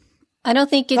something. I don't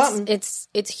think Something.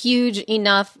 it's huge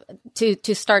enough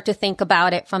to start to think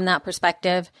about it from that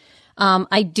perspective.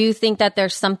 I do think that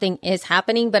there's something is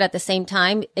happening, but at the same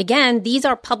time, again, these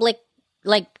are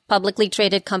publicly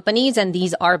traded companies, and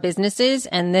these are businesses,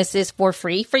 and this is for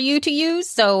free for you to use.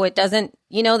 So it doesn't,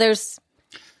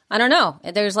 I don't know.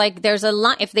 There's a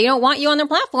lot. If they don't want you on their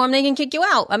platform, they can kick you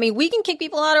out. I mean, we can kick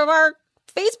people out of our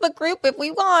Facebook group if we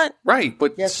want. Right.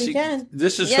 But Yes, we can.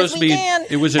 This is Yes, supposed to we be, can.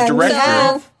 it was a And we directory.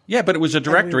 have. Yeah, but it was a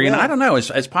directory. And I don't know, as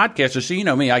podcasters, so you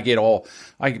know me, I get all,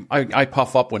 I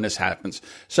puff up when this happens.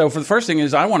 So for the first thing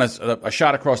is I want a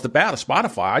shot across the bow to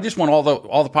Spotify. I just want all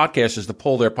the podcasters to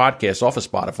pull their podcasts off of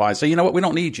Spotify and say, you know what, we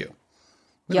don't need you.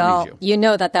 We don't Y'all, need you. you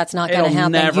know that's not going to It'll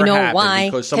happen. never You know happen why?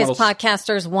 because Because someone will-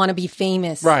 podcasters want to be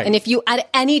famous. Right. And if you at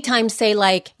any time say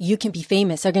like, you can be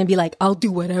famous, they're going to be like, I'll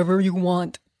do whatever you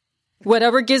want.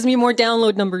 Whatever gives me more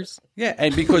download numbers. Yeah,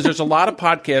 and because there's a lot of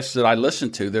podcasts that I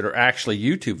listen to that are actually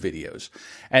YouTube videos.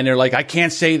 And they're like, I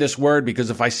can't say this word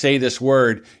because if I say this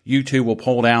word, YouTube will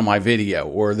pull down my video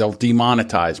or they'll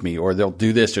demonetize me or they'll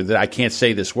do this or that. I can't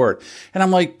say this word. And I'm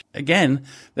like, again,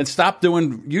 then stop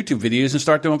doing YouTube videos and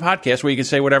start doing podcasts where you can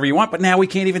say whatever you want. But now we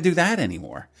can't even do that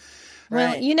anymore.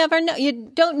 Well, you never know. You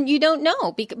don't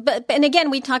know. But and again,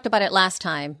 we talked about it last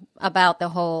time about the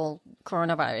whole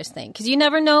coronavirus thing. Because you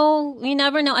never know. You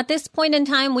never know. At this point in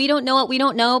time, we don't know what we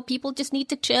don't know. People just need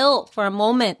to chill for a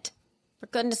moment. For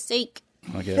goodness sake.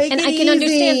 I guess. Take And it I can easy.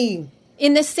 understand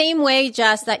in the same way,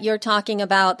 Jess, that you're talking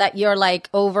about that you're like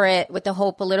over it with the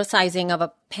whole politicizing of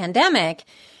a pandemic.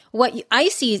 What I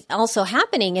see also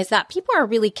happening is that people are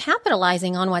really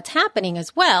capitalizing on what's happening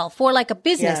as well for like a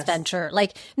business Yes. venture,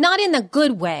 like not in the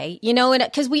good way,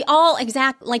 because we all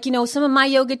some of my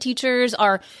yoga teachers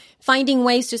are finding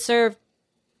ways to serve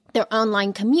their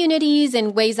online communities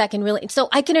in ways that can really, so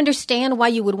I can understand why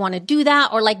you would want to do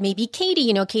that. Or like maybe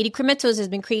Katie, Katie Kremitzos has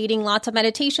been creating lots of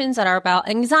meditations that are about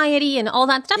anxiety and all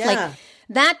that stuff. Yeah. Like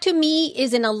that to me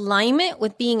is in alignment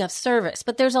with being of service.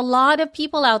 But there's a lot of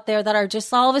people out there that are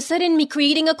just all of a sudden me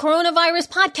creating a coronavirus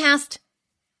podcast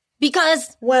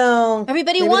because Well,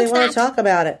 Everybody maybe wants they want that. to talk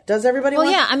about it. Does everybody well,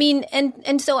 want yeah, I mean,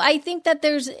 and so I think that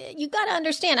you got to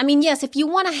understand. I mean, yes, if you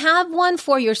want to have one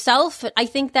for yourself, I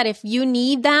think that if you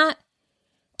need that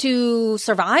to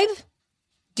survive,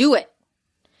 do it.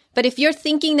 But if you're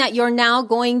thinking that you're now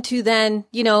going to then,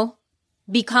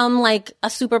 become like a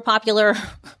super popular,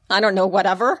 I don't know,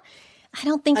 whatever, I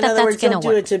don't think In that other that's words, going don't to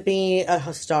do work. it to be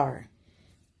a star.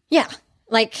 Yeah,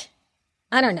 like,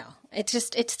 I don't know.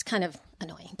 It's kind of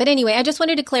annoying. But anyway, I just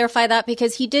wanted to clarify that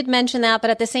because he did mention that,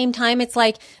 but at the same time, it's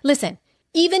like, listen,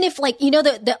 even if like,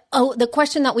 the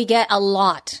question that we get a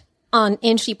lot on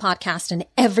Inshi Podcast and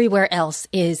everywhere else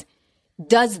is,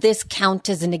 does this count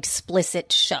as an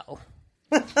explicit show?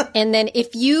 And then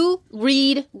if you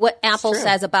read what Apple true.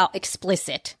 says about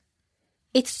explicit,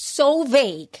 it's so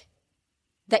vague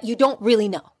that you don't really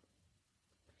know.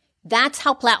 That's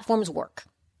how platforms work.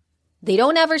 They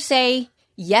don't ever say,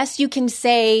 yes, you can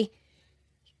say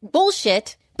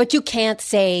bullshit, but you can't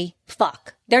say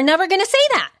fuck. They're never going to say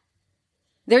that.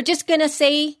 They're just going to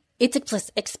say it's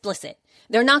explicit.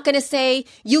 They're not going to say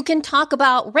you can talk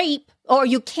about rape or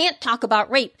you can't talk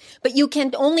about rape, but you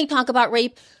can only talk about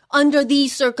rape under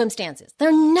these circumstances.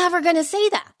 They're never going to say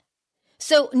that.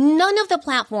 So none of the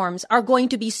platforms are going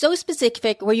to be so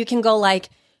specific where you can go like,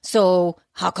 so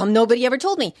how come nobody ever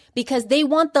told me? Because they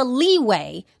want the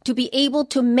leeway to be able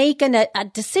to make a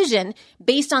decision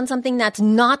based on something that's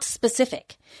not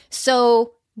specific.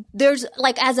 So there's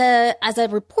like, as a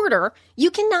reporter,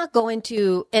 you cannot go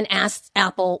into and ask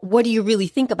Apple, what do you really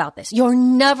think about this? You're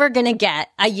never going to get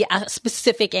a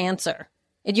specific answer.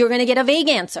 You're going to get a vague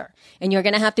answer and you're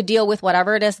going to have to deal with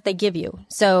whatever it is that they give you.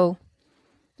 So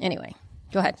anyway,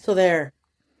 go ahead. So there.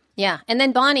 Yeah. And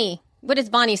then Bonnie, what does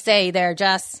Bonnie say there,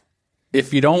 Jess?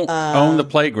 If you don't own the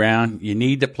playground, you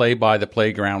need to play by the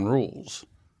playground rules.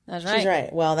 That's right. She's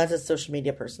right. Well, that's a social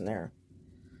media person there.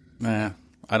 Nah,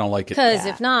 I don't like it. Because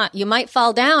if not, you might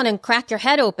fall down and crack your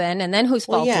head open, and then whose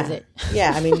fault yeah. is it?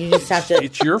 Yeah, I mean, you just have to.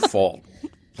 It's your fault.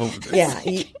 Yeah,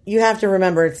 you have to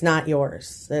remember it's not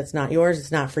yours. It's not yours.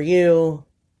 It's not for you.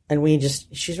 And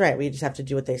she's right. We just have to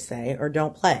do what they say or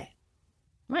don't play.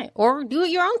 Right. Or do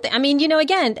your own thing. I mean,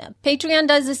 again, Patreon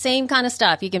does the same kind of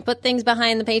stuff. You can put things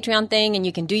behind the Patreon thing and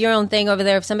you can do your own thing over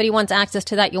there. If somebody wants access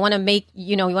to that, you want to make,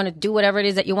 you want to do whatever it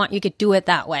is that you want, you could do it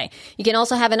that way. You can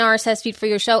also have an RSS feed for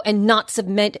your show and not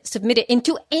submit it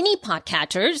into any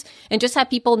podcatchers and just have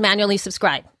people manually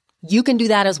subscribe. You can do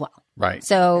that as well. Right.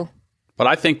 So, But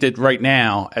I think that right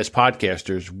now, as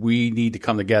podcasters, we need to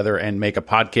come together and make a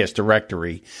podcast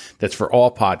directory that's for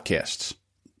all podcasts.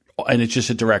 and it's just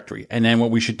a directory. And then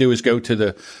what we should do is go to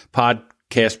the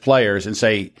podcast players and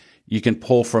say, you can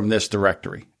pull from this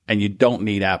directory, and you don't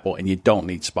need Apple and you don't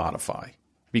need Spotify,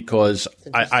 because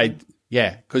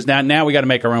because now we got to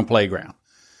make our own playground,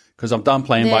 because I'm done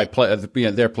playing by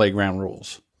their playground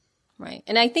rules. Right.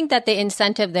 And I think that the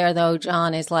incentive there, though,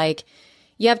 John, is like,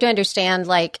 you have to understand,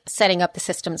 like, setting up the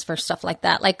systems for stuff like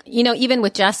that. Like, you know, even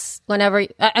with Jess,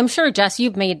 I'm sure, Jess,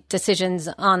 you've made decisions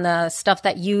on the stuff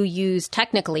that you use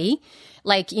technically.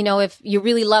 Like, you know, if you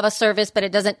really love a service, but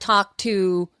it doesn't talk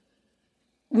to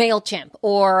MailChimp,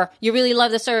 or you really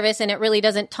love the service and it really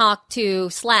doesn't talk to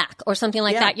Slack or something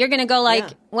like that, you're going to go like,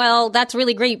 well, that's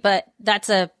really great, but that's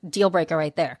a deal breaker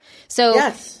right there. So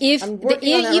even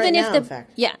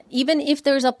if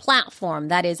there's a platform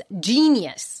that is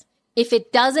genius, if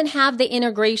it doesn't have the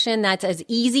integration that's as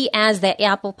easy as the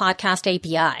Apple Podcast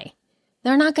API,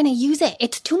 they're not going to use it.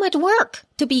 It's too much work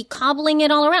to be cobbling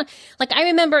it all around. Like, I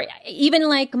remember even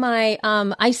like my,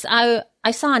 I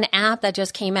saw an app that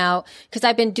just came out because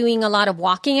I've been doing a lot of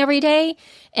walking every day.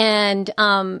 And,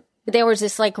 there was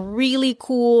this like really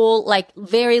cool, like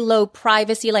very low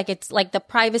privacy, like it's like the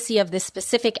privacy of this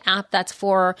specific app that's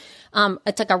for,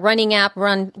 it's like a running app,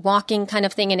 walking kind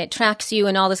of thing. And it tracks you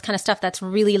and all this kind of stuff. That's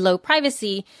really low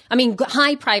privacy. I mean,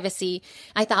 high privacy.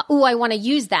 I thought, oh, I want to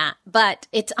use that, but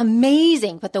it's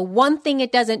amazing. But the one thing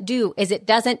it doesn't do is it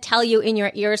doesn't tell you in your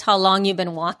ears how long you've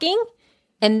been walking.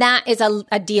 And that is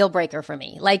a deal breaker for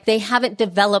me. Like, they haven't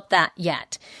developed that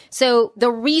yet. So the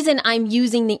reason I'm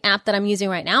using the app that I'm using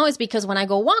right now is because when I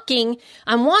go walking,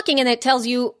 I'm walking and it tells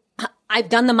you I've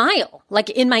done the mile,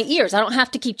 like in my ears. I don't have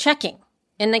to keep checking,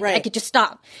 and I could just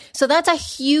stop. So that's a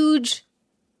huge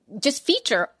just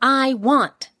feature I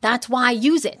want. That's why I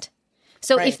use it.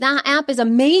 So if that app is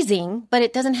amazing, but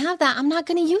it doesn't have that, I'm not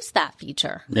going to use that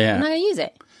feature. Yeah. I'm not going to use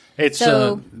it. It's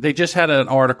they just had an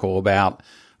article about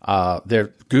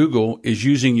their Google is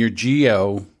using your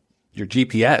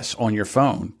GPS on your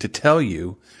phone to tell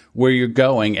you where you're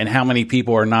going and how many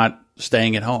people are not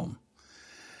staying at home.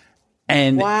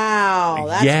 And wow,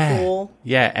 that's cool.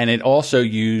 Yeah, and it also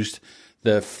used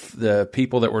the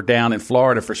people that were down in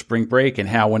Florida for spring break, and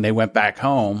how when they went back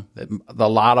home, a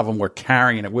lot of them were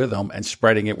carrying it with them and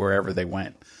spreading it wherever they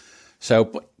went.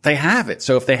 So they have it.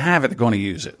 So if they have it, they're going to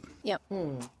use it. Yep.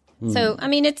 So, I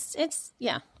mean, it's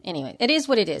anyway, it is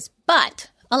what it is.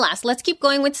 But alas, let's keep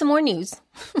going with some more news.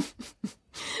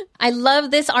 I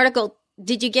love this article.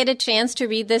 Did you get a chance to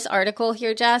read this article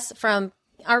here, Jess, from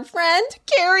our friend,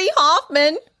 Carrie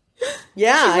Hoffman?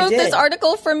 Yeah, she wrote this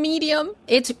article for Medium.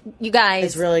 You guys.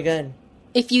 It's really good.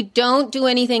 If you don't do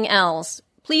anything else,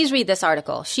 please read this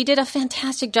article. She did a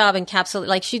fantastic job encapsulating,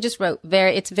 like she just wrote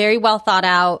it's very well thought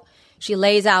out. She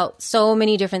lays out so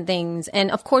many different things. And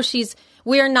of course,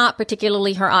 we're not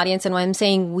particularly her audience. And when I'm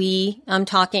saying I'm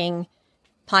talking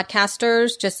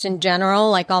podcasters just in general,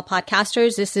 like all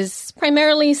podcasters. This is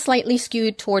primarily slightly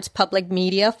skewed towards public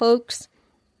media folks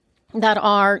that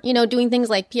are, doing things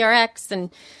like PRX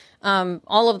and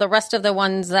all of the rest of the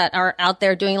ones that are out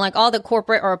there doing like all the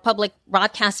corporate or public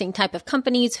broadcasting type of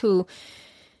companies who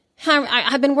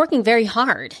have been working very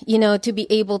hard, to be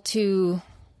able to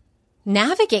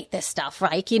navigate this stuff,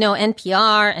 right?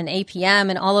 NPR and APM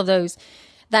and all of those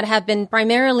that have been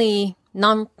primarily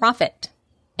nonprofit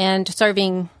and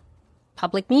serving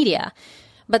public media.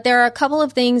 But there are a couple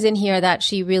of things in here that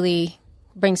she really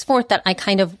brings forth that I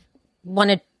kind of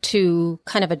wanted to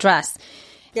kind of address.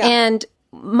 Yeah. And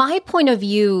my point of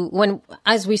view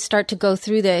as we start to go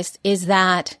through this is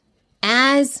that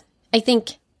as I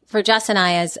think for Jess and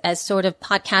I as sort of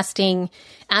podcasting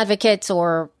advocates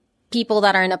or people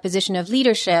that are in a position of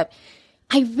leadership,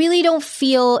 I really don't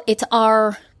feel it's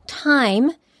our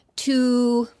time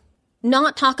to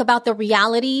not talk about the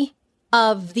reality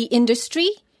of the industry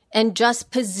and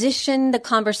just position the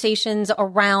conversations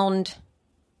around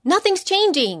nothing's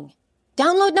changing.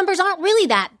 Download numbers aren't really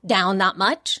that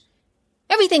much.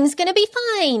 Everything's going to be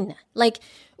fine. Like,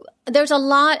 there's a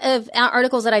lot of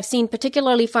articles that I've seen,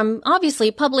 particularly from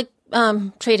obviously public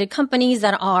traded companies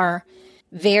that are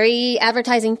very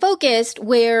advertising focused,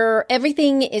 where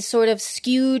everything is sort of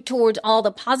skewed towards all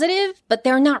the positive, but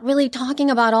they're not really talking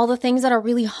about all the things that are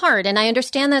really hard. And I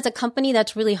understand that as a company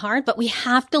that's really hard, but we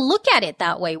have to look at it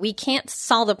that way. We can't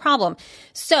solve the problem.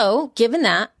 So given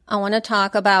that, I want to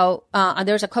talk about,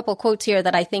 there's a couple quotes here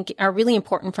that I think are really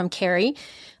important from Carrie.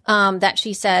 That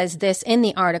she says this in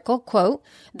the article, quote,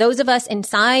 "Those of us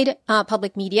inside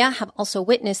public media have also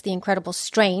witnessed the incredible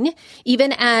strain.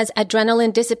 Even as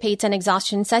adrenaline dissipates and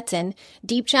exhaustion sets in,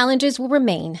 deep challenges will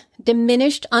remain.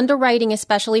 Diminished underwriting,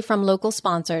 especially from local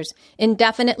sponsors,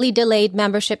 indefinitely delayed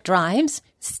membership drives,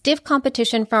 stiff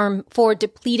competition for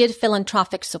depleted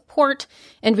philanthropic support,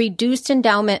 and reduced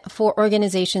endowment for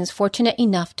organizations fortunate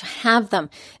enough to have them.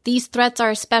 These threats are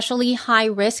especially high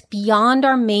risk beyond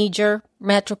our major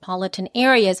metropolitan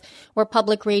areas, where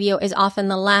public radio is often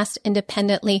the last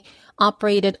independently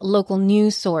operated local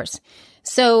news source.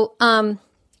 So I'm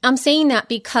saying that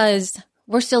because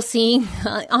we're still seeing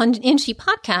on InShe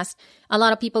podcast, a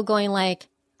lot of people going like,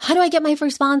 how do I get my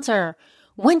first sponsor?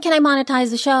 When can I monetize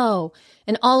the show?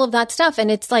 And all of that stuff.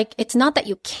 And it's like, it's not that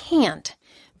you can't,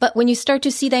 but when you start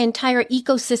to see the entire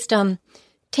ecosystem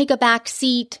take a back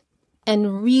seat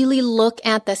and really look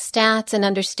at the stats and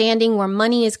understanding where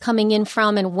money is coming in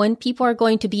from and when people are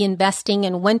going to be investing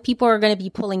and when people are going to be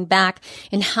pulling back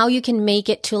and how you can make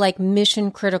it to like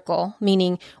mission critical,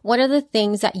 meaning what are the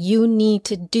things that you need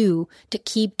to do to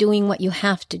keep doing what you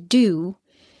have to do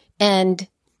and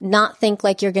not think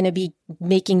like you're going to be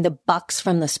making the bucks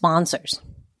from the sponsors.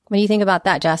 What do you think about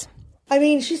that, Jess? I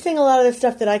mean, she's saying a lot of the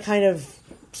stuff that I kind of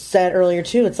said earlier,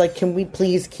 too. It's like, can we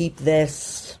please keep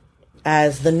this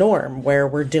as the norm, where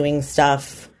we're doing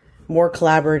stuff more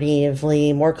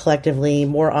collaboratively, more collectively,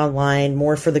 more online,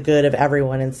 more for the good of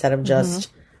everyone, instead of just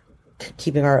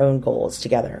keeping our own goals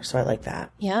together. So I like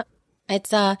that. Yeah.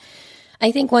 It's, I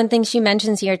think one thing she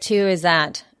mentions here, too, is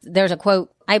that there's a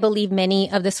quote, I believe many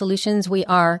of the solutions we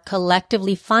are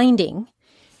collectively finding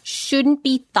shouldn't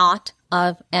be thought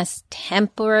of as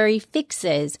temporary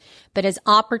fixes, but as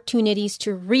opportunities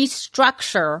to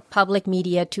restructure public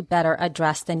media to better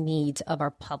address the needs of our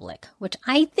public, which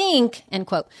I think, end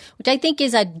quote, which I think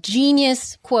is a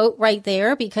genius quote right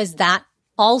there, because that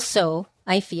also,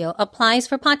 I feel, applies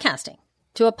for podcasting,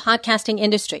 to a podcasting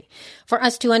industry, for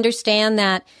us to understand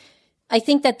that. I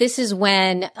think that this is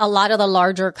when a lot of the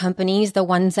larger companies, the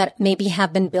ones that maybe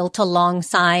have been built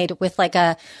alongside with like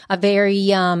a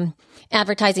very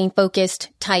advertising focused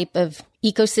type of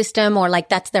ecosystem, or like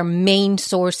that's their main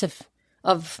source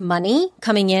of money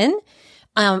coming in,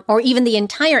 or even the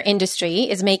entire industry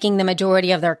is making the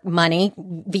majority of their money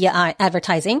via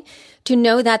advertising, to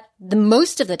know that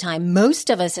most of the time, most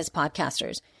of us as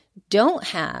podcasters don't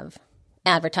have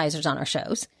advertisers on our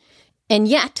shows, and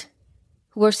yet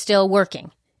we're still working.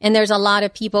 And there's a lot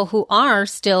of people who are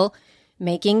still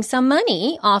making some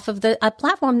money off of a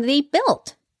platform they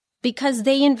built because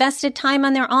they invested time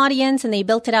on their audience and they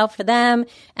built it out for them,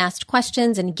 asked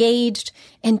questions, engaged,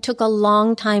 and took a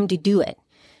long time to do it.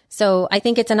 So I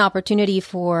think it's an opportunity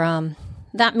for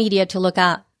that media to look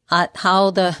at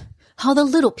how the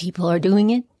little people are doing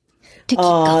it. To keep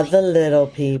going. The little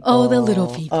people. Oh, the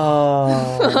little people.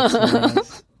 Oh, that's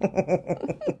nice.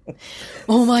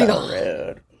 Oh my So God.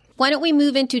 rude. Why don't we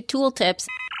move into tool tips?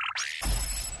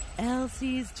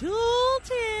 Elsie's tool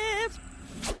tips.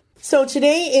 So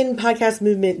today in Podcast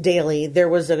Movement Daily, there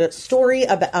was a story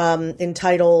about,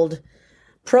 entitled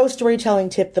Pro Storytelling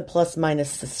Tip, the Plus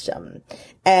Minus System.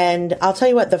 And I'll tell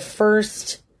you what, the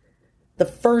first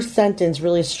sentence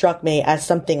really struck me as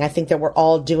something I think that we're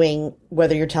all doing,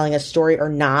 whether you're telling a story or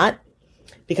not,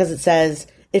 because it says,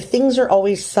 if things are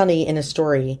always sunny in a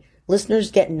story,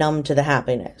 listeners get numb to the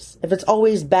happiness. If it's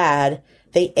always bad,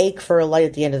 they ache for a light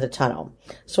at the end of the tunnel.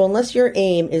 So unless your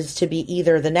aim is to be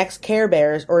either the next Care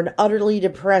Bears or an utterly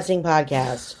depressing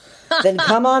podcast, then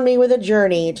come on me with a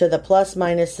journey to the plus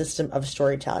minus system of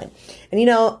storytelling. And you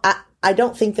know, I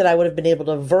don't think that I would have been able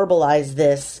to verbalize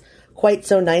this quite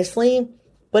so nicely,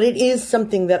 but it is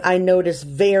something that I notice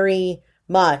very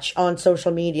much on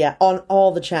social media, on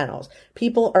all the channels.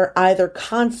 People are either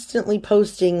constantly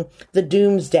posting the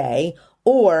doomsday,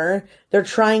 or they're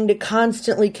trying to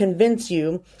constantly convince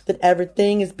you that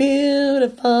everything is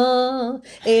beautiful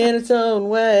in its own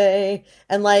way.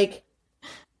 And like,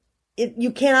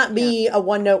 you cannot be a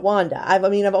one-note Wanda. I've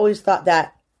always thought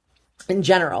that in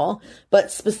general,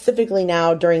 but specifically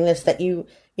now during this, that you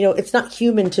know, it's not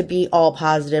human to be all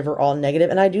positive or all negative.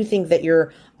 And I do think that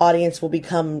your audience will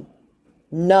become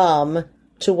numb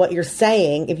to what you're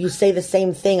saying if you say the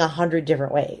same thing 100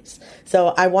 different ways. So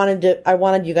I wanted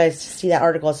you guys to see that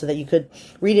article so that you could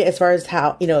read it as far as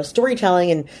how, you know,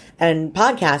 storytelling and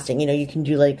podcasting, you know, you can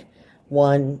do like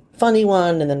one funny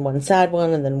one and then one sad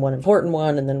one and then one important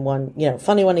one and then one, you know,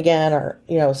 funny one again, or,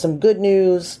 you know, some good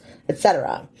news,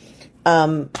 etc.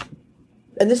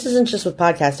 And this isn't just with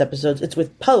podcast episodes, it's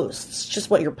with posts, just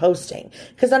what you're posting.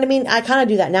 Because, I mean, I kind of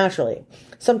do that naturally.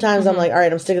 Sometimes I'm like, all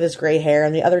right, I'm sick of this gray hair.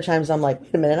 And the other times I'm like,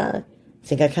 wait a minute, I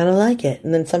think I kind of like it.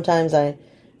 And then sometimes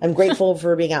I'm grateful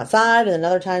for being outside. And then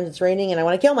other times it's raining and I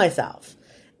want to kill myself.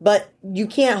 But you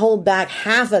can't hold back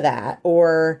half of that,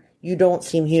 or you don't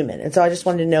seem human. And so I just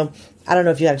wanted to know, I don't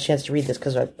know if you had a chance to read this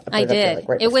because I put it up there, like,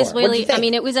 right It was before. What'd you really, I think?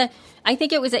 mean,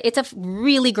 it's a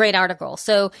really great article.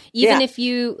 So even if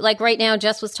you, like right now,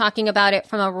 Jess was talking about it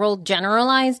from a real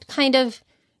generalized kind of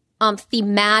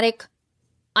thematic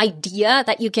idea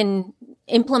that you can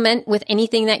implement with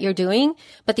anything that you're doing.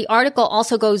 But the article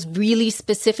also goes really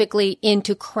specifically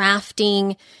into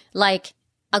crafting like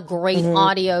a great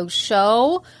audio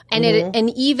show. And and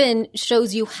even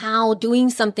shows you how doing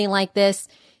something like this,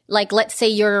 like let's say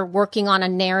you're working on a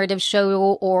narrative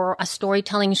show or a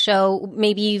storytelling show,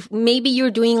 maybe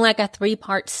you're doing like a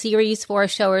 3-part series for a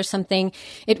show or something.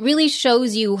 It really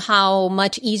shows you how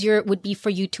much easier it would be for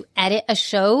you to edit a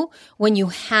show when you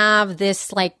have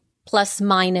this like plus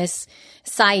minus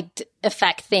side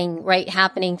effect thing, right,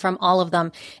 happening from all of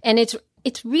them. And it's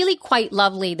really quite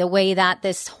lovely the way that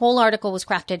this whole article was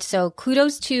crafted. So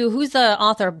kudos to, who's the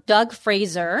author? Doug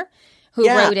Fraser, who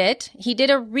wrote it. He did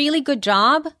a really good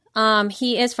job.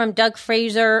 He is from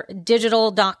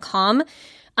DougFraserDigital.com.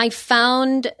 I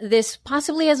found this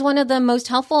possibly as one of the most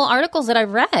helpful articles that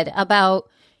I've read about,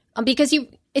 because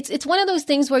it's one of those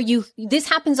things where this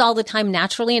happens all the time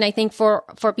naturally. And I think for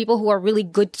people who are really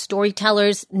good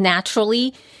storytellers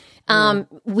naturally,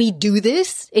 we do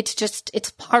this.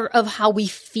 It's part of how we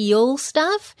feel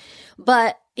stuff,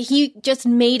 but he just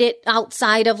made it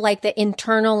outside of like the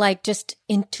internal, like just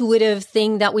intuitive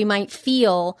thing that we might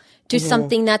feel to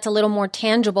something that's a little more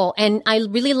tangible. And I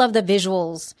really love the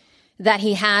visuals that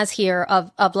he has here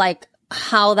of like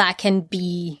how that can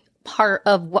be part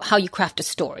of how you craft a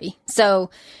story. So,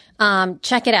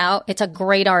 check it out. It's a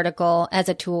great article as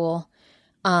a tool.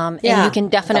 And you can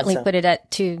definitely put it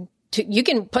you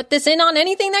can put this in on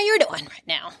anything that you're doing right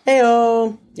now.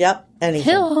 Hey-oh. Yep.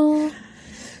 Anything. Hello.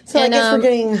 So I guess we're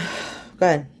getting, go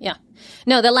ahead. Yeah.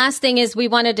 No, the last thing is we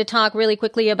wanted to talk really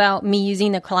quickly about me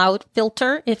using the cloud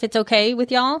filter, if it's okay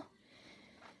with y'all.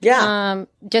 Yeah.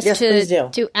 Just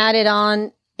to add it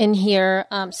on in here.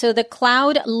 So the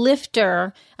Cloud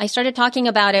Lifter, I started talking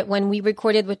about it when we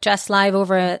recorded with Jess live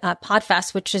over at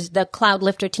Podfest, which is the Cloud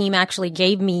Lifter team actually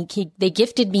gave me. They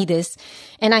gifted me this,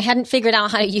 and I hadn't figured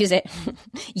out how to use it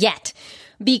yet,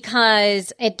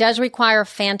 because it does require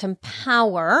phantom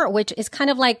power, which is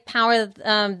kind of like power.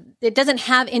 It doesn't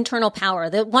have internal power.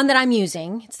 The one that I'm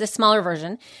using, it's the smaller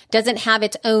version, doesn't have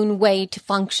its own way to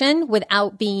function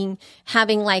without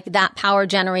having like that power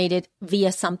generated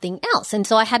via something else. And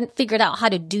so I hadn't figured out how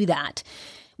to do that.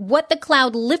 What the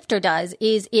Cloud Lifter does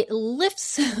is it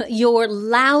lifts your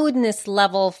loudness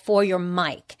level for your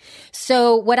mic.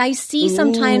 So what I see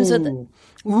sometimes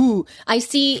I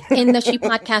see in the She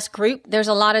Podcast group, there's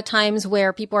a lot of times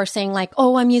where people are saying like,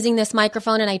 oh, I'm using this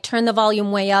microphone and I turn the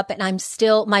volume way up and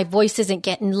my voice isn't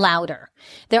getting louder.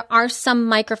 There are some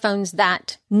microphones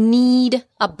that need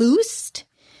a boost,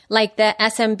 like the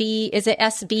SMB, is it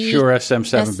SB? Shure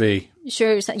SM7B.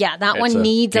 Sure. Yeah, that one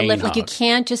needs a lift. Like you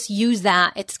can't just use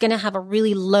that. It's going to have a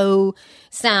really low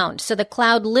sound. So the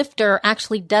Cloud Lifter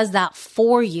actually does that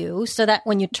for you so that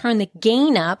when you turn the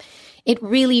gain up, it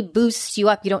really boosts you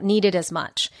up. You don't need it as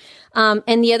much.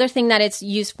 And the other thing that it's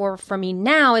used for me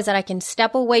now is that I can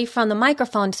step away from the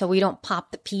microphone so we don't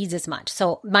pop the P's as much.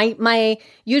 So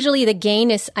usually the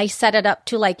gain is, I set it up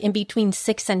to like in between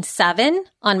 6 and 7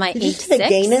 on my Did 8.6. you say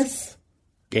gainus?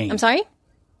 Gain. I'm sorry?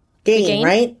 Gain,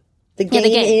 right? The gain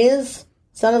is?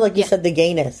 Sounded like you said the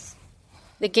gainus.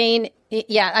 The gain,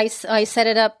 I set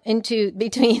it up into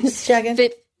between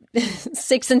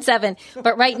 6 and 7.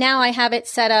 But right now I have it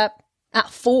set up at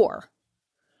 4.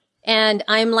 And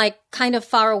I'm like kind of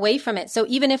far away from it. So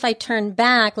even if I turn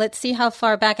back, let's see how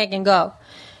far back I can go.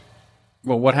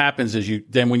 Well, what happens is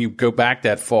when you go back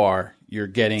that far, you're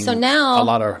getting a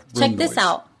lot of room check this noise.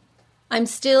 out.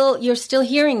 You're still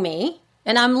hearing me.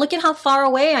 And look at how far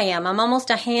away I am. I'm almost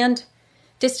a hand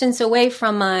distance away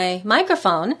from my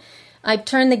microphone. I've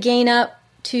turned the gain up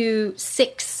to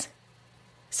 6.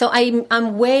 So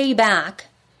I'm way back.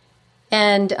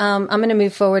 And I'm going to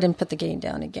move forward and put the gain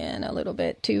down again a little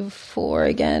bit to 4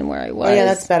 again where I was. Oh, yeah,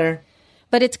 that's better.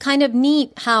 But it's kind of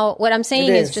neat how what I'm saying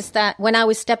is just that when I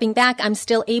was stepping back, I'm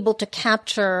still able to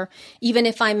capture even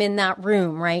if I'm in that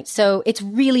room, right? So it's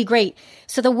really great.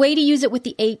 So the way to use it with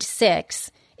the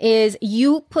H6 is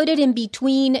you put it in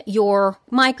between your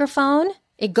microphone.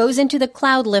 It goes into the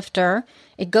Cloud Lifter.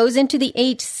 It goes into the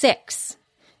H6.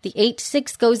 The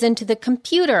H6 goes into the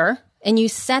computer, and you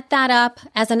set that up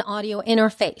as an audio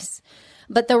interface.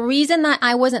 But the reason that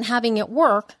I wasn't having it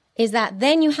work is that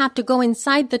then you have to go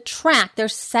inside the track.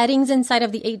 There's settings inside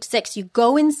of the H6. You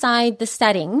go inside the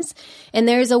settings, and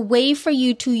there's a way for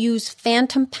you to use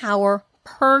phantom power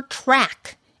per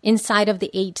track inside of the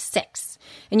H6.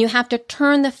 and you have to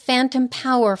turn the phantom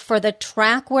power for the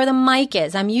track where the mic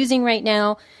is. I'm using right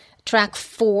now track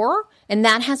 4, and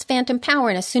that has phantom power.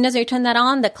 And as soon as I turn that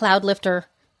on, the cloud lifter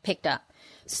picked up.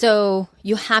 So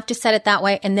you have to set it that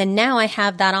way. And then now I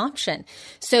have that option.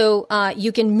 So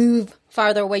you can move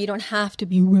farther away. You don't have to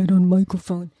be right on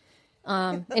microphone.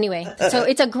 Anyway, so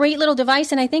it's a great little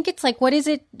device. And I think it's like, what is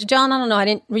it, John? I don't know. I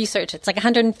didn't research. It's like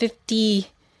 $150.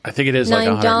 I think it is like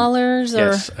 $9 or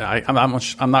yes.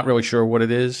 I'm not really sure what it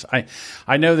is.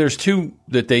 I know there's 2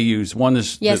 that they use. One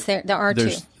is there are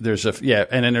 2. There's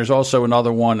and then there's also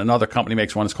another one. Another company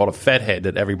makes one. It's called a Fed head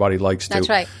that everybody likes. That's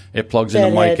right. It plugs in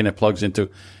the mic and it plugs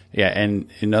into and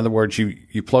in other words,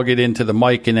 you plug it into the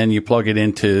mic and then you plug it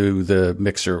into the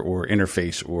mixer or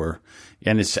interface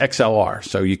and it's XLR,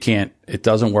 so it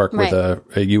doesn't work with a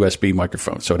USB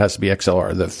microphone. So it has to be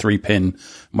XLR, the 3-pin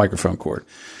microphone cord.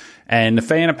 And the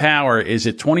phantom power, is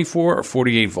it 24 or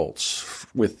 48 volts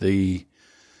with the...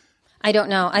 I don't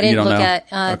know. I didn't look at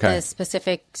the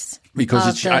specifics.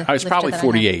 Because it's probably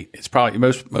 48. It's probably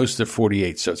most of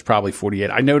 48, so it's probably 48.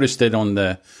 I noticed it on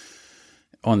the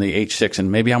H6, and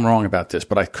maybe I'm wrong about this,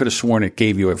 but I could have sworn it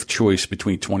gave you a choice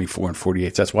between 24 and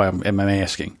 48. That's why I'm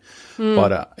asking.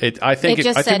 But I think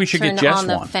we should get Jess on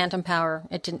one. The phantom power.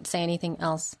 It didn't say anything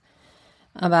else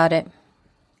about it.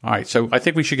 All right, so I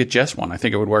think we should get Jess one. I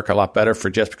think it would work a lot better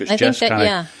for Jess because Jess kind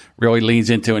of really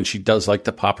leans into it, and she does like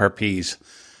to pop her peas.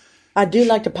 I do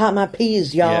like to pop my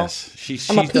peas, y'all. Yes, she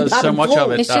does so much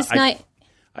of it. It's just not.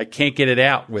 I can't get it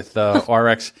out with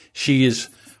RX. She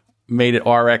has made it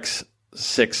RX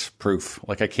 6 proof.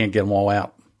 Like I can't get them all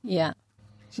out. Yeah.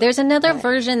 There's another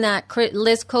version that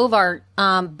Liz Kovart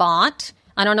bought.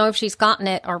 I don't know if she's gotten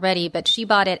it already, but she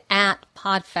bought it at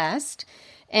Podfest.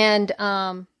 And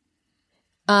what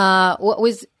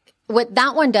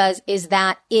that one does is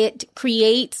that it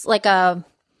creates not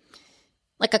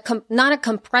a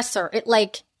compressor. It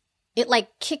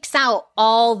kicks out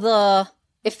all the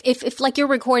if like you're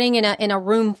recording in a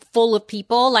room full of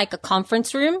people, like a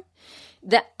conference room.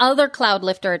 The other cloud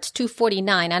lifter, it's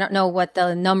 $249. I don't know what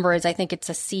the number is. I think it's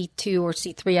a C2 or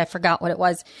C3. I forgot what it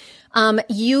was.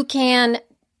 You can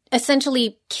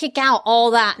essentially kick out all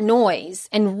that noise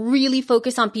and really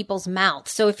focus on people's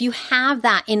mouths. So if you have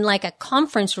that in like a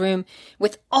conference room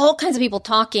with all kinds of people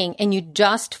talking and you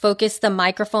just focus the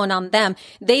microphone on them,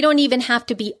 they don't even have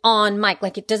to be on mic.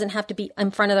 Like it doesn't have to be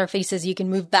in front of their faces. You can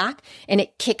move back and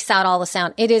it kicks out all the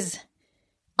sound. It is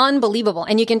unbelievable.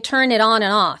 And you can turn it on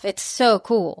and off. It's so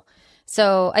cool.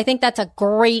 So I think that's a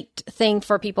great thing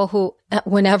for people who,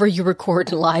 whenever you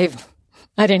record live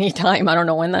at any time, I don't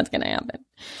know when that's going to happen.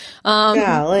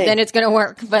 Then it's going to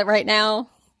work. But right now.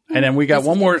 And then we got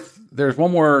one more. There's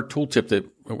one more tooltip that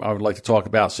I would like to talk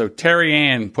about. So Terry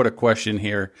Ann put a question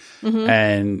here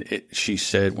and she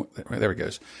said, there it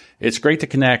goes. It's great to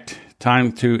connect.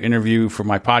 Time to interview for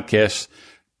my podcast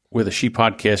with a She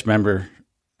Podcast member.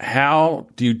 How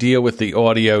do you deal with the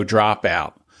audio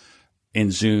dropout in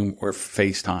Zoom or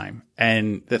FaceTime?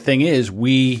 And the thing is,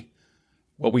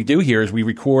 what we do here is we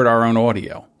record our own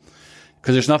audio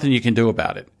because there's nothing you can do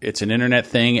about it. It's an internet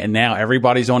thing, and now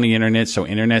everybody's on the internet, so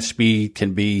internet speed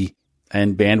and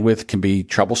bandwidth can be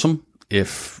troublesome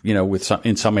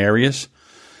in some areas.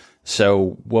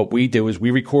 So what we do is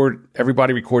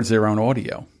everybody records their own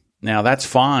audio. Now that's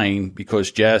fine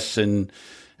because Jess and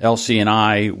Elsie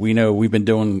and we know we've been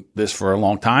doing this for a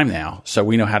long time now, so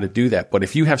we know how to do that. But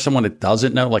if you have someone that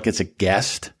doesn't know, like it's a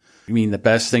guest, the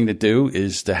best thing to do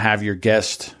is to have your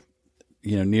guest,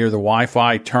 near the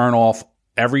Wi-Fi, turn off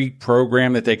every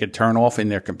program that they could turn off in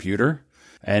their computer,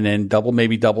 and then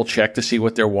double check to see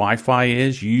what their Wi-Fi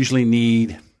is. You usually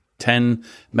need 10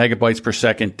 megabytes per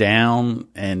second down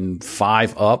and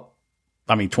 5 up.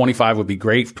 25 would be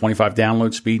great. 25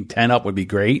 download speed, 10 up would be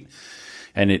great.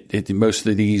 And most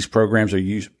of these programs are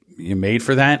made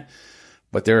for that.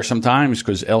 But there are some times,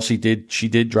 because Elsie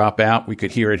did drop out. We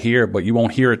could hear it here, but you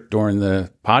won't hear it during the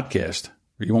podcast,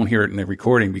 or you won't hear it in the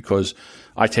recording because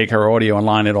I take her audio and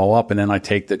line it all up, and then I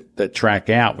take the track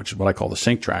out, which is what I call the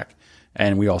sync track,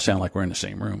 and we all sound like we're in the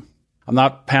same room. I'm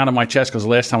not pounding my chest because the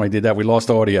last time I did that, we lost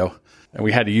audio, and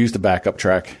we had to use the backup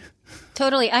track.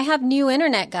 Totally. I have new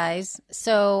internet, guys.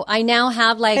 So I now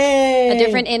have a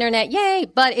different internet. Yay.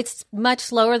 But it's much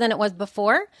slower than it was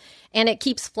before. And it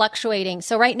keeps fluctuating.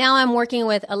 So right now I'm working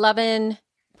with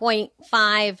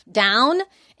 11.5 down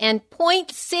and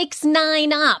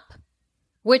 0.69 up,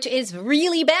 which is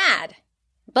really bad.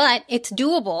 But it's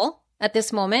doable at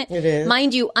this moment. It is.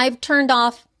 Mind you, I've turned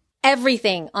off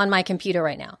everything on my computer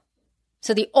right now.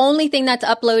 So the only thing that's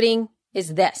uploading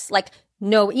is this.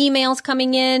 No emails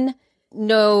coming in.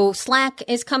 No Slack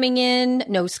is coming in,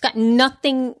 no Skype,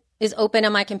 nothing is open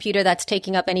on my computer that's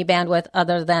taking up any bandwidth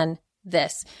other than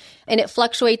this. And it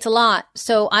fluctuates a lot.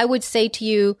 So I would say to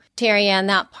you, Terry Ann,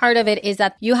 that part of it is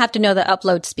that you have to know the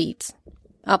upload speeds.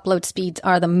 Upload speeds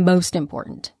are the most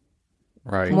important.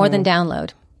 Right. More than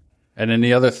download. And then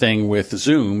the other thing with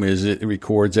Zoom is it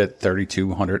records at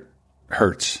 3200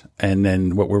 hertz. And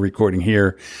then what we're recording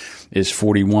here is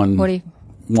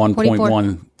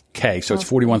 1.1 K. So it's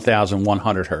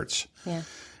 41,100 hertz. Yeah.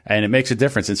 And it makes a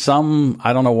difference. And some,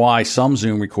 I don't know why, some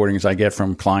Zoom recordings I get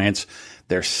from clients,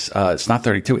 it's not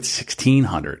 32, it's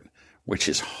 1600, which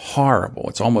is horrible.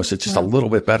 It's just a little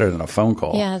bit better than a phone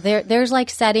call. Yeah, there's like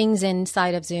settings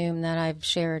inside of Zoom that I've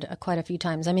shared quite a few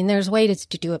times. I mean, there's ways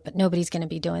to do it, but nobody's going to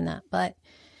be doing that. But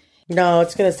no,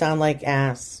 it's going to sound like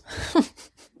ass.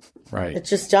 Right. It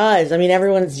just does. I mean,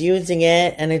 everyone's using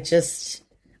it, and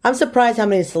I'm surprised how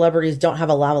many celebrities don't have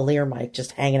a lavalier mic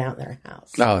just hanging out in their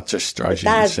house. Oh, it just drives you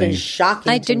that has insane. been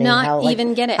shocking. I to do me not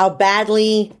even get it. How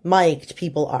badly mic'd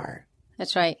people are.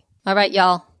 That's right. All right,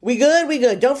 y'all. We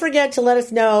good. Don't forget to let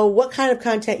us know what kind of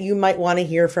content you might want to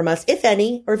hear from us, if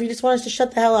any, or if you just want us to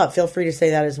shut the hell up, feel free to say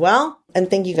that as well.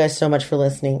 And thank you guys so much for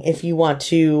listening. If you want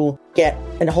to get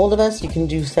a hold of us, you can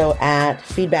do so at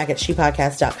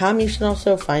feedback@shepodcast.com. You can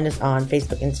also find us on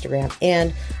Facebook, Instagram,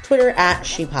 and Twitter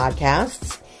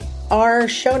 @shepodcasts. Our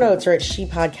show notes are at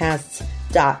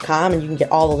shepodcasts.com, and you can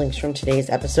get all the links from today's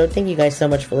episode. Thank you guys so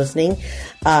much for listening.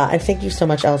 And thank you so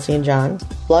much, Elsie and John.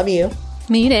 Love you.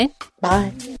 Meet it.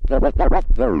 Bye.